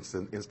it's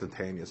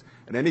instantaneous.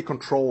 And any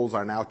controls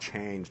are now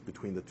changed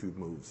between the two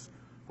moves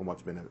from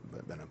what's been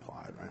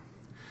applied. Right?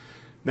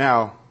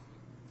 Now,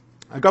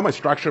 I've got my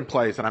structure in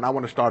place, and I now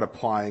want to start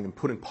applying and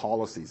putting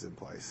policies in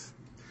place.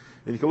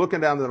 And you can look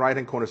down to the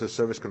right-hand corner, it says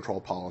Service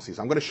Control Policies.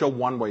 I'm going to show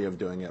one way of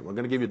doing it. We're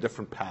going to give you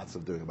different paths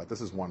of doing it, but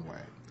this is one way.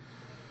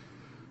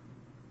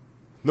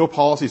 No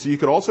policies. So you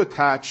could also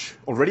attach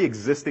already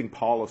existing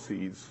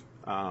policies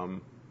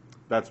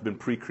that's been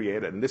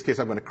pre-created. In this case,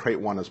 I'm going to create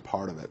one as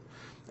part of it.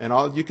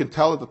 And you can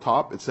tell at the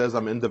top, it says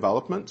I'm in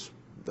development,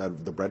 the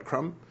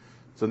breadcrumb.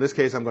 So in this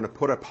case, I'm going to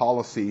put a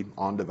policy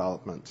on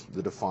development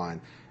to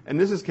define. In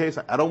this case,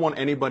 I don't want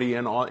anybody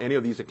in any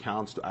of these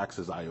accounts to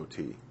access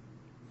IoT.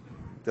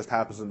 Just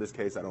happens in this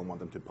case, I don't want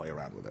them to play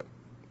around with it.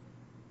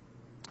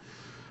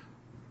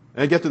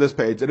 And I get to this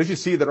page, and as you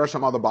see, there are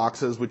some other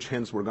boxes which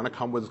hints we're going to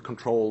come with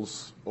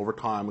controls over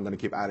time. I'm going to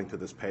keep adding to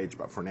this page,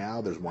 but for now,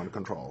 there's one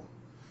control.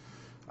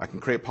 I can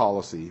create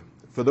policy.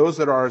 For those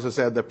that are, as I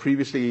said, that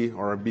previously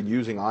or have been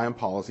using IAM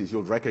policies,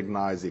 you'll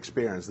recognize the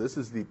experience. This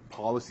is the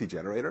policy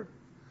generator,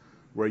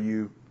 where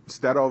you,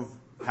 instead of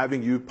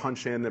having you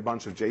punch in a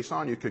bunch of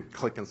JSON, you could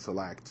click and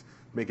select,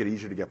 make it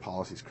easier to get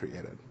policies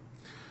created.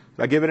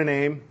 So I give it a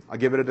name, I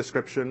give it a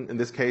description. In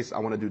this case, I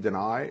want to do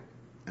deny,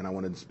 and I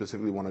want to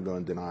specifically want to go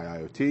and deny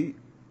IoT.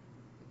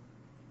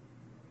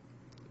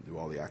 Do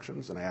all the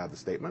actions, and I add the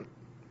statement.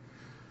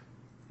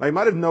 Now you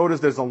might have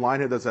noticed there's a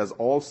line here that says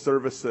all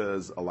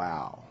services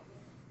allow,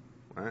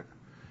 right?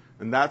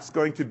 And that's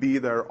going to be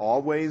there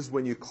always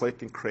when you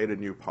click and create a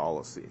new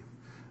policy.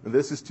 And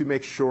this is to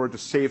make sure to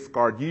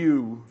safeguard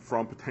you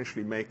from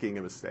potentially making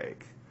a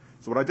mistake.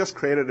 So what I just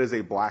created is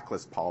a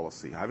blacklist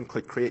policy. I haven't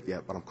clicked create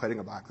yet, but I'm creating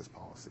a blacklist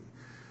policy.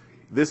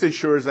 This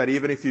ensures that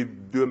even if you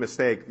do a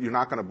mistake, you're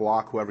not going to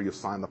block whoever you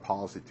assign the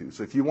policy to.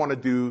 So if you want to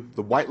do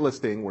the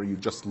whitelisting, where you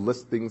just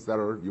list things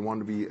that you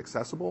want to be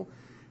accessible,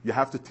 you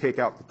have to take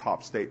out the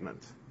top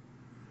statement.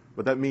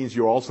 But that means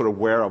you're also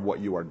aware of what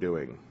you are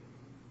doing.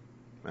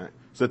 Right?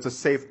 So it's a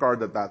safeguard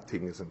that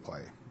thing is in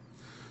play.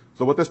 So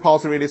So what this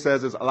policy really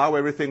says is allow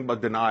everything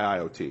but deny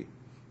IoT.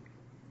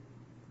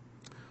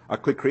 I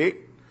click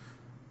create,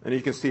 and you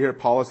can see here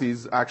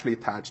policies actually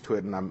attached to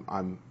it, and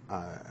I'm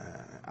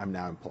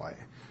now in play.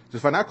 So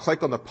if I now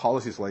click on the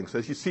policies link, so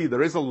as you see,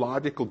 there is a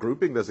logical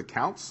grouping. There's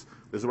accounts.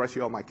 There's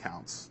actually all my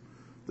accounts.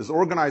 There's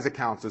organize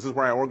accounts. This is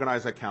where I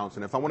organize accounts.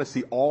 And if I want to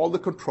see all the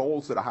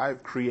controls that I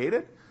have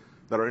created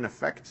that are in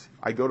effect,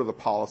 I go to the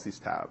policies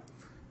tab.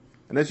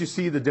 And as you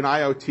see, the deny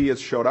IoT has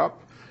showed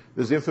up.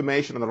 There's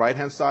information on the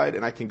right-hand side,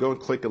 and I can go and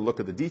click and look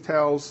at the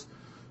details.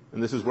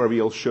 And this is where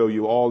we'll show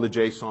you all the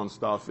JSON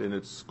stuff in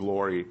its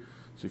glory.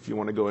 So if you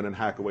want to go in and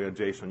hack away on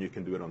JSON, you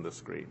can do it on this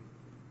screen.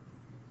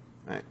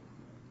 All right.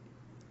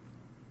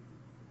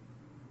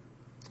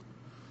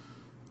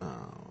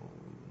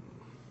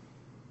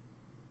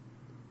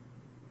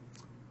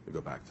 Go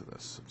back to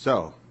this.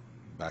 So,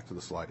 back to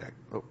the slide deck.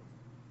 Oh.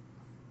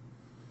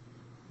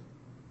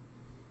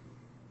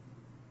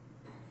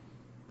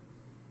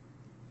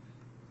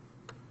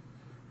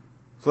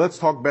 So let's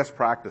talk best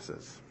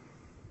practices.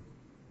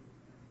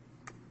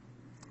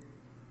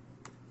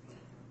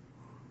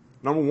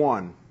 Number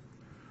one,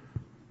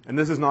 and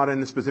this is not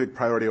in a specific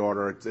priority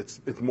order,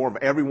 it's more of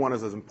everyone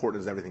is as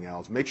important as everything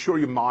else. Make sure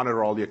you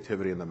monitor all the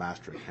activity in the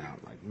master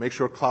account. Like make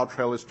sure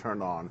CloudTrail is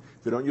turned on.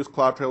 If you don't use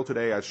CloudTrail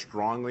today, I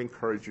strongly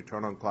encourage you to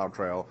turn on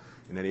CloudTrail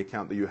in any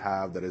account that you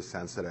have that is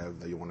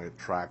sensitive, that you want to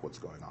track what's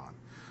going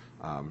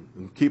on.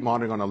 And keep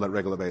monitoring on a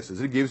regular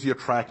basis. It gives you a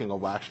tracking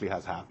of what actually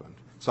has happened.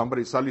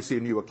 Somebody suddenly see a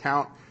new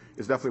account,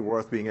 it's definitely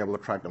worth being able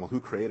to track them. Well, who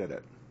created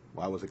it?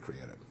 Why was it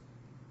created?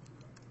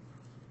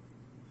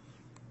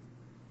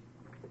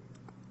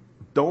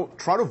 Don't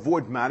try to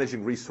avoid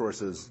managing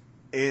resources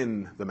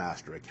in the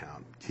master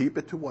account. Keep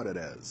it to what it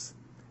is.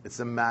 It's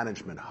a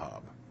management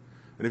hub.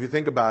 And if you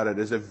think about it,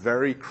 it's a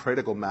very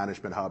critical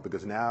management hub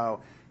because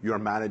now you're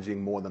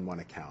managing more than one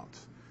account.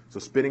 So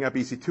spinning up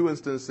EC2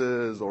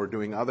 instances or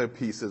doing other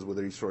pieces with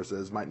the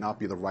resources might not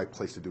be the right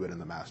place to do it in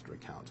the master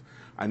account.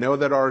 I know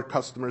that our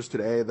customers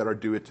today that are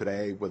do it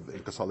today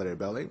with consolidated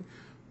billing,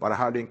 but I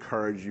highly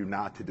encourage you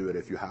not to do it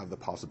if you have the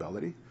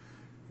possibility.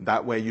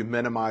 That way you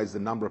minimize the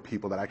number of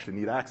people that actually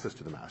need access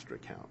to the master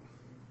account.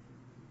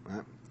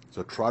 Right?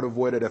 So try to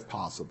avoid it if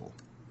possible.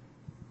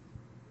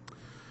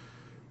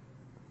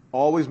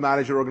 Always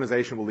manage your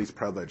organization with least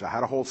privilege. I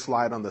had a whole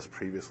slide on this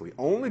previously.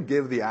 Only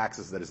give the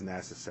access that is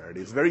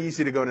necessary. It's very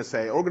easy to go in and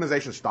say,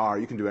 organization star,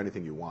 you can do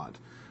anything you want.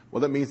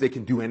 Well, that means they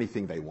can do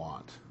anything they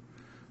want.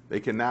 They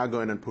can now go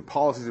in and put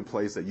policies in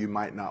place that you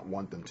might not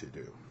want them to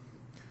do.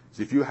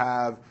 So if you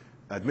have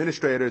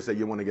administrators that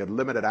you want to get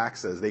limited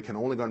access, they can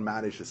only go and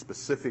manage a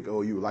specific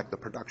OU, like the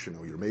production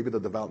OU, or maybe the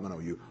development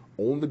OU.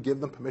 Only give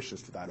them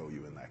permissions to that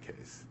OU in that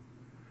case.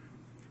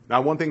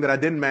 Now, one thing that I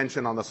didn't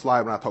mention on the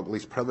slide when I talked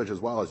least privilege as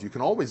well is you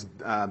can always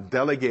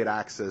delegate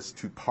access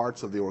to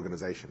parts of the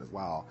organization as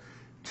well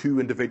to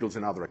individuals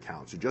in other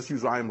accounts. You just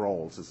use IAM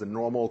roles. It's a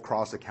normal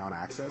cross-account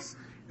access.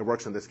 It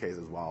works in this case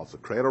as well. So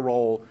create a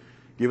role,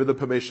 give it the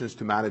permissions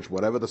to manage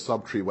whatever the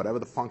subtree, whatever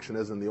the function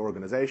is in the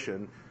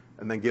organization,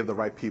 and then give the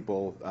right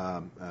people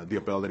the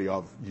ability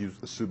of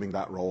assuming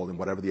that role in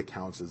whatever the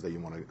accounts is that you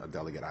want to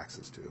delegate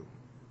access to.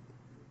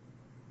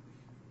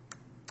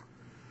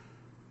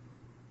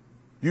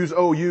 Use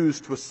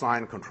OUs to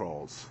assign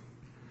controls.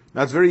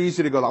 Now, it's very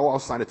easy to go, oh, I'll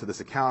assign it to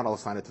this account, I'll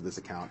assign it to this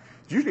account.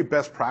 It's usually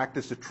best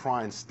practice to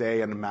try and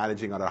stay and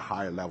managing at a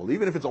higher level.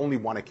 Even if it's only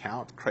one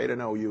account, create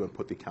an OU and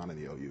put the account in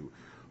the OU.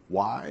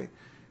 Why?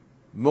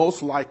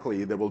 Most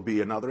likely, there will be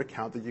another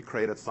account that you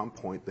create at some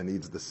point that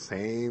needs the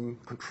same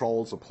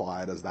controls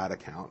applied as that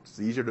account.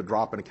 It's easier to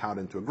drop an account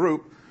into a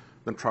group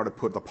than try to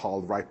put the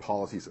right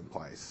policies in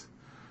place.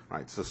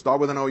 Right, so start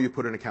with an OU,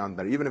 put an account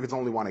there. Even if it's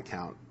only one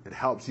account, it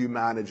helps you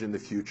manage in the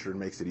future and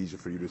makes it easier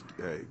for you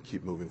to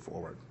keep moving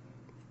forward.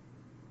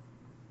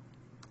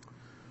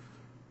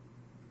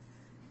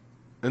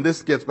 And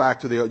this gets back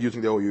to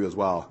using the OU as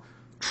well.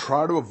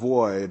 Try to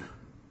avoid,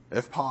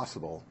 if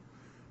possible,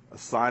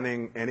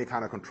 assigning any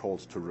kind of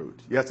controls to root.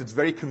 Yes, it's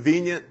very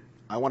convenient.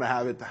 I want to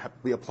have it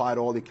be applied to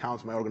all the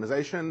accounts in my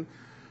organization.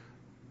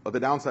 But the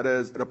downside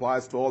is it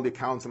applies to all the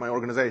accounts in my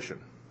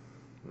organization.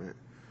 Right?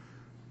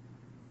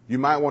 You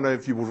might want to,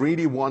 if you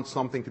really want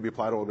something to be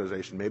applied to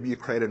organization, maybe you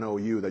create an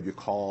OU that you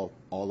call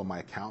all of my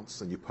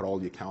accounts, and you put all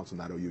the accounts in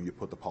that OU, you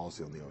put the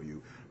policy on the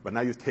OU. But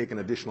now you've taken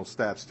additional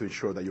steps to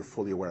ensure that you're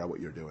fully aware of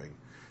what you're doing.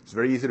 It's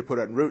very easy to put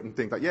it in root and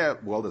think that, yeah,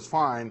 well, that's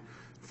fine.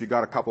 If you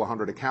got a couple of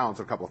hundred accounts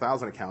or a couple of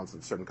thousand accounts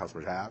that certain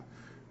customers have,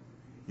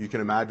 you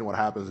can imagine what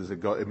happens is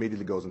it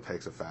immediately goes and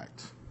takes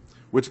effect.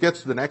 Which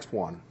gets to the next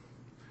one.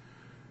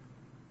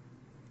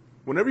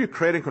 Whenever you're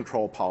creating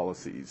control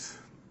policies,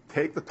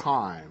 take the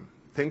time,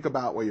 think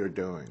about what you're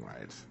doing,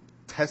 right?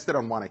 Test it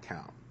on one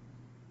account.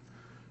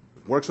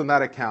 If it works on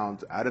that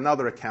account, add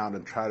another account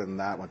and try it on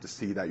that one to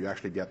see that you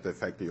actually get the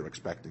effect that you're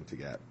expecting to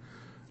get.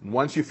 And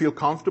once you feel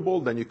comfortable,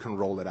 then you can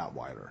roll it out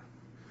wider.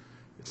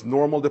 It's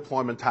normal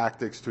deployment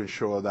tactics to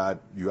ensure that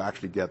you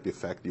actually get the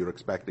effect you're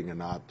expecting and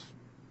not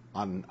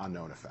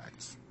unknown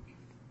effects.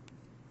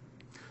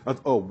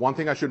 Oh, one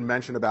thing I should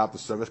mention about the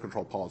service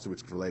control policy,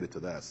 which is related to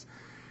this.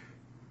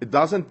 it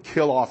doesn't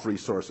kill off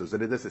resources,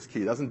 and this is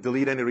key. It doesn't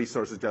delete any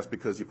resources just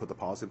because you put the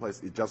policy in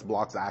place. It just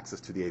blocks access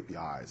to the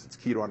APIs. It's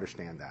key to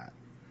understand that.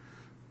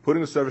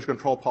 Putting the service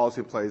control policy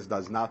in place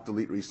does not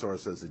delete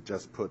resources. It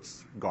just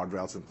puts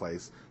guardrails in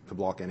place to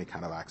block any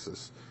kind of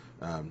access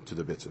to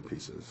the bits and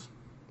pieces.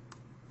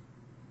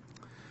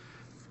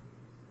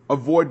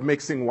 Avoid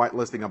mixing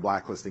whitelisting and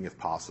blacklisting if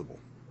possible.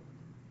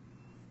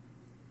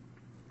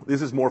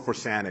 This is more for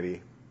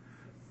sanity.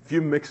 If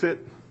you mix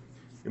it,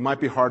 it might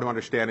be hard to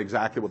understand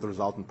exactly what the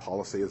resultant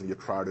policy is, and you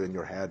try to, in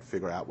your head,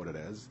 figure out what it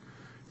is.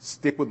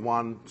 Stick with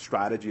one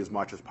strategy as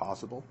much as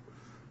possible,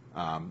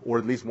 or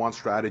at least one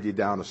strategy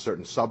down a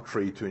certain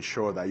subtree to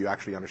ensure that you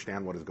actually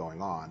understand what is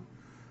going on.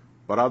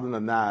 But other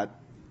than that,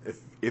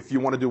 if you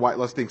want to do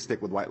whitelisting,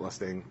 stick with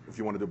whitelisting. If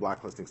you want to do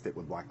blacklisting, stick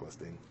with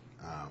blacklisting.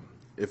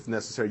 If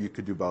necessary, you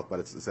could do both, but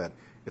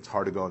it's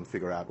hard to go and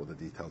figure out what the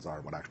details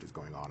are, what actually is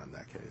going on in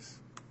that case.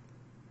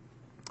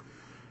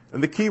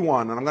 And the key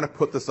one, and I'm going to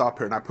put this up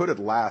here, and I put it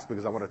last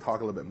because I want to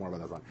talk a little bit more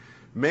about this one.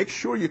 Make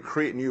sure you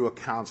create new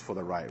accounts for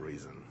the right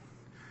reason.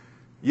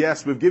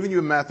 Yes, we've given you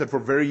a method for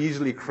very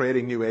easily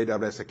creating new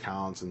AWS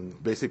accounts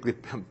and basically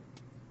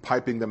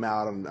piping them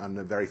out on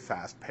a very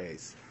fast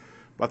pace.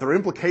 But there are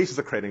implications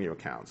of creating new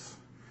accounts.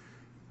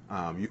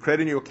 You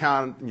create a new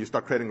account and you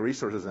start creating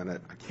resources in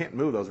it. I can't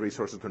move those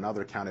resources to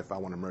another account if I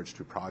want to merge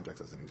two projects,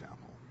 as an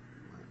example.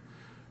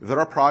 If there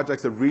are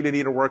projects that really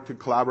need to work to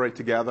collaborate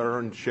together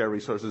and share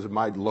resources, it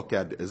might look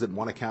at, is it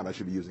one account I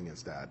should be using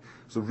instead?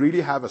 So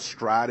really have a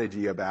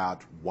strategy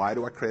about why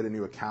do I create a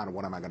new account and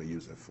what am I going to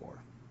use it for?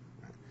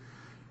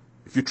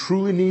 If you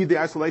truly need the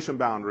isolation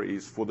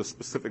boundaries for the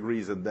specific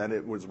reason, then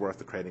it was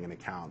worth creating an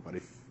account. But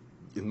if,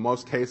 in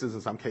most cases,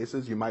 in some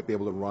cases, you might be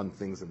able to run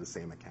things in the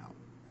same account.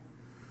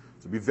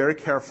 So be very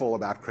careful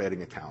about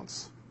creating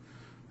accounts.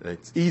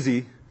 It's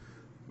easy,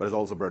 but there's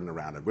also a burden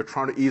around it. We're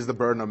trying to ease the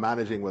burden of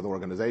managing with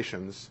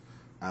organizations,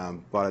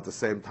 but at the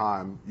same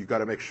time, you've got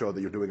to make sure that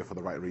you're doing it for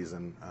the right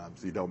reason,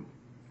 so you don't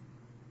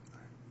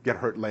get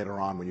hurt later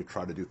on when you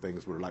try to do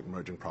things where like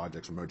merging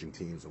projects or merging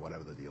teams or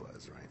whatever the deal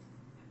is,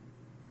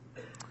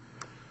 right?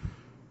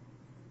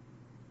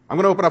 I'm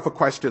going to open up for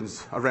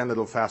questions. I ran a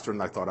little faster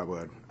than I thought I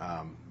would.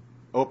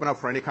 Open up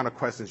for any kind of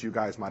questions you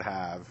guys might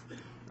have,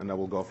 and then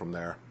we'll go from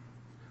there.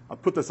 I'll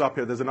put this up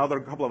here. There's a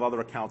couple of other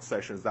account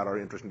sessions that are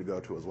interesting to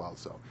go to as well.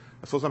 So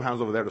I saw some hands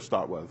over there to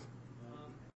start with.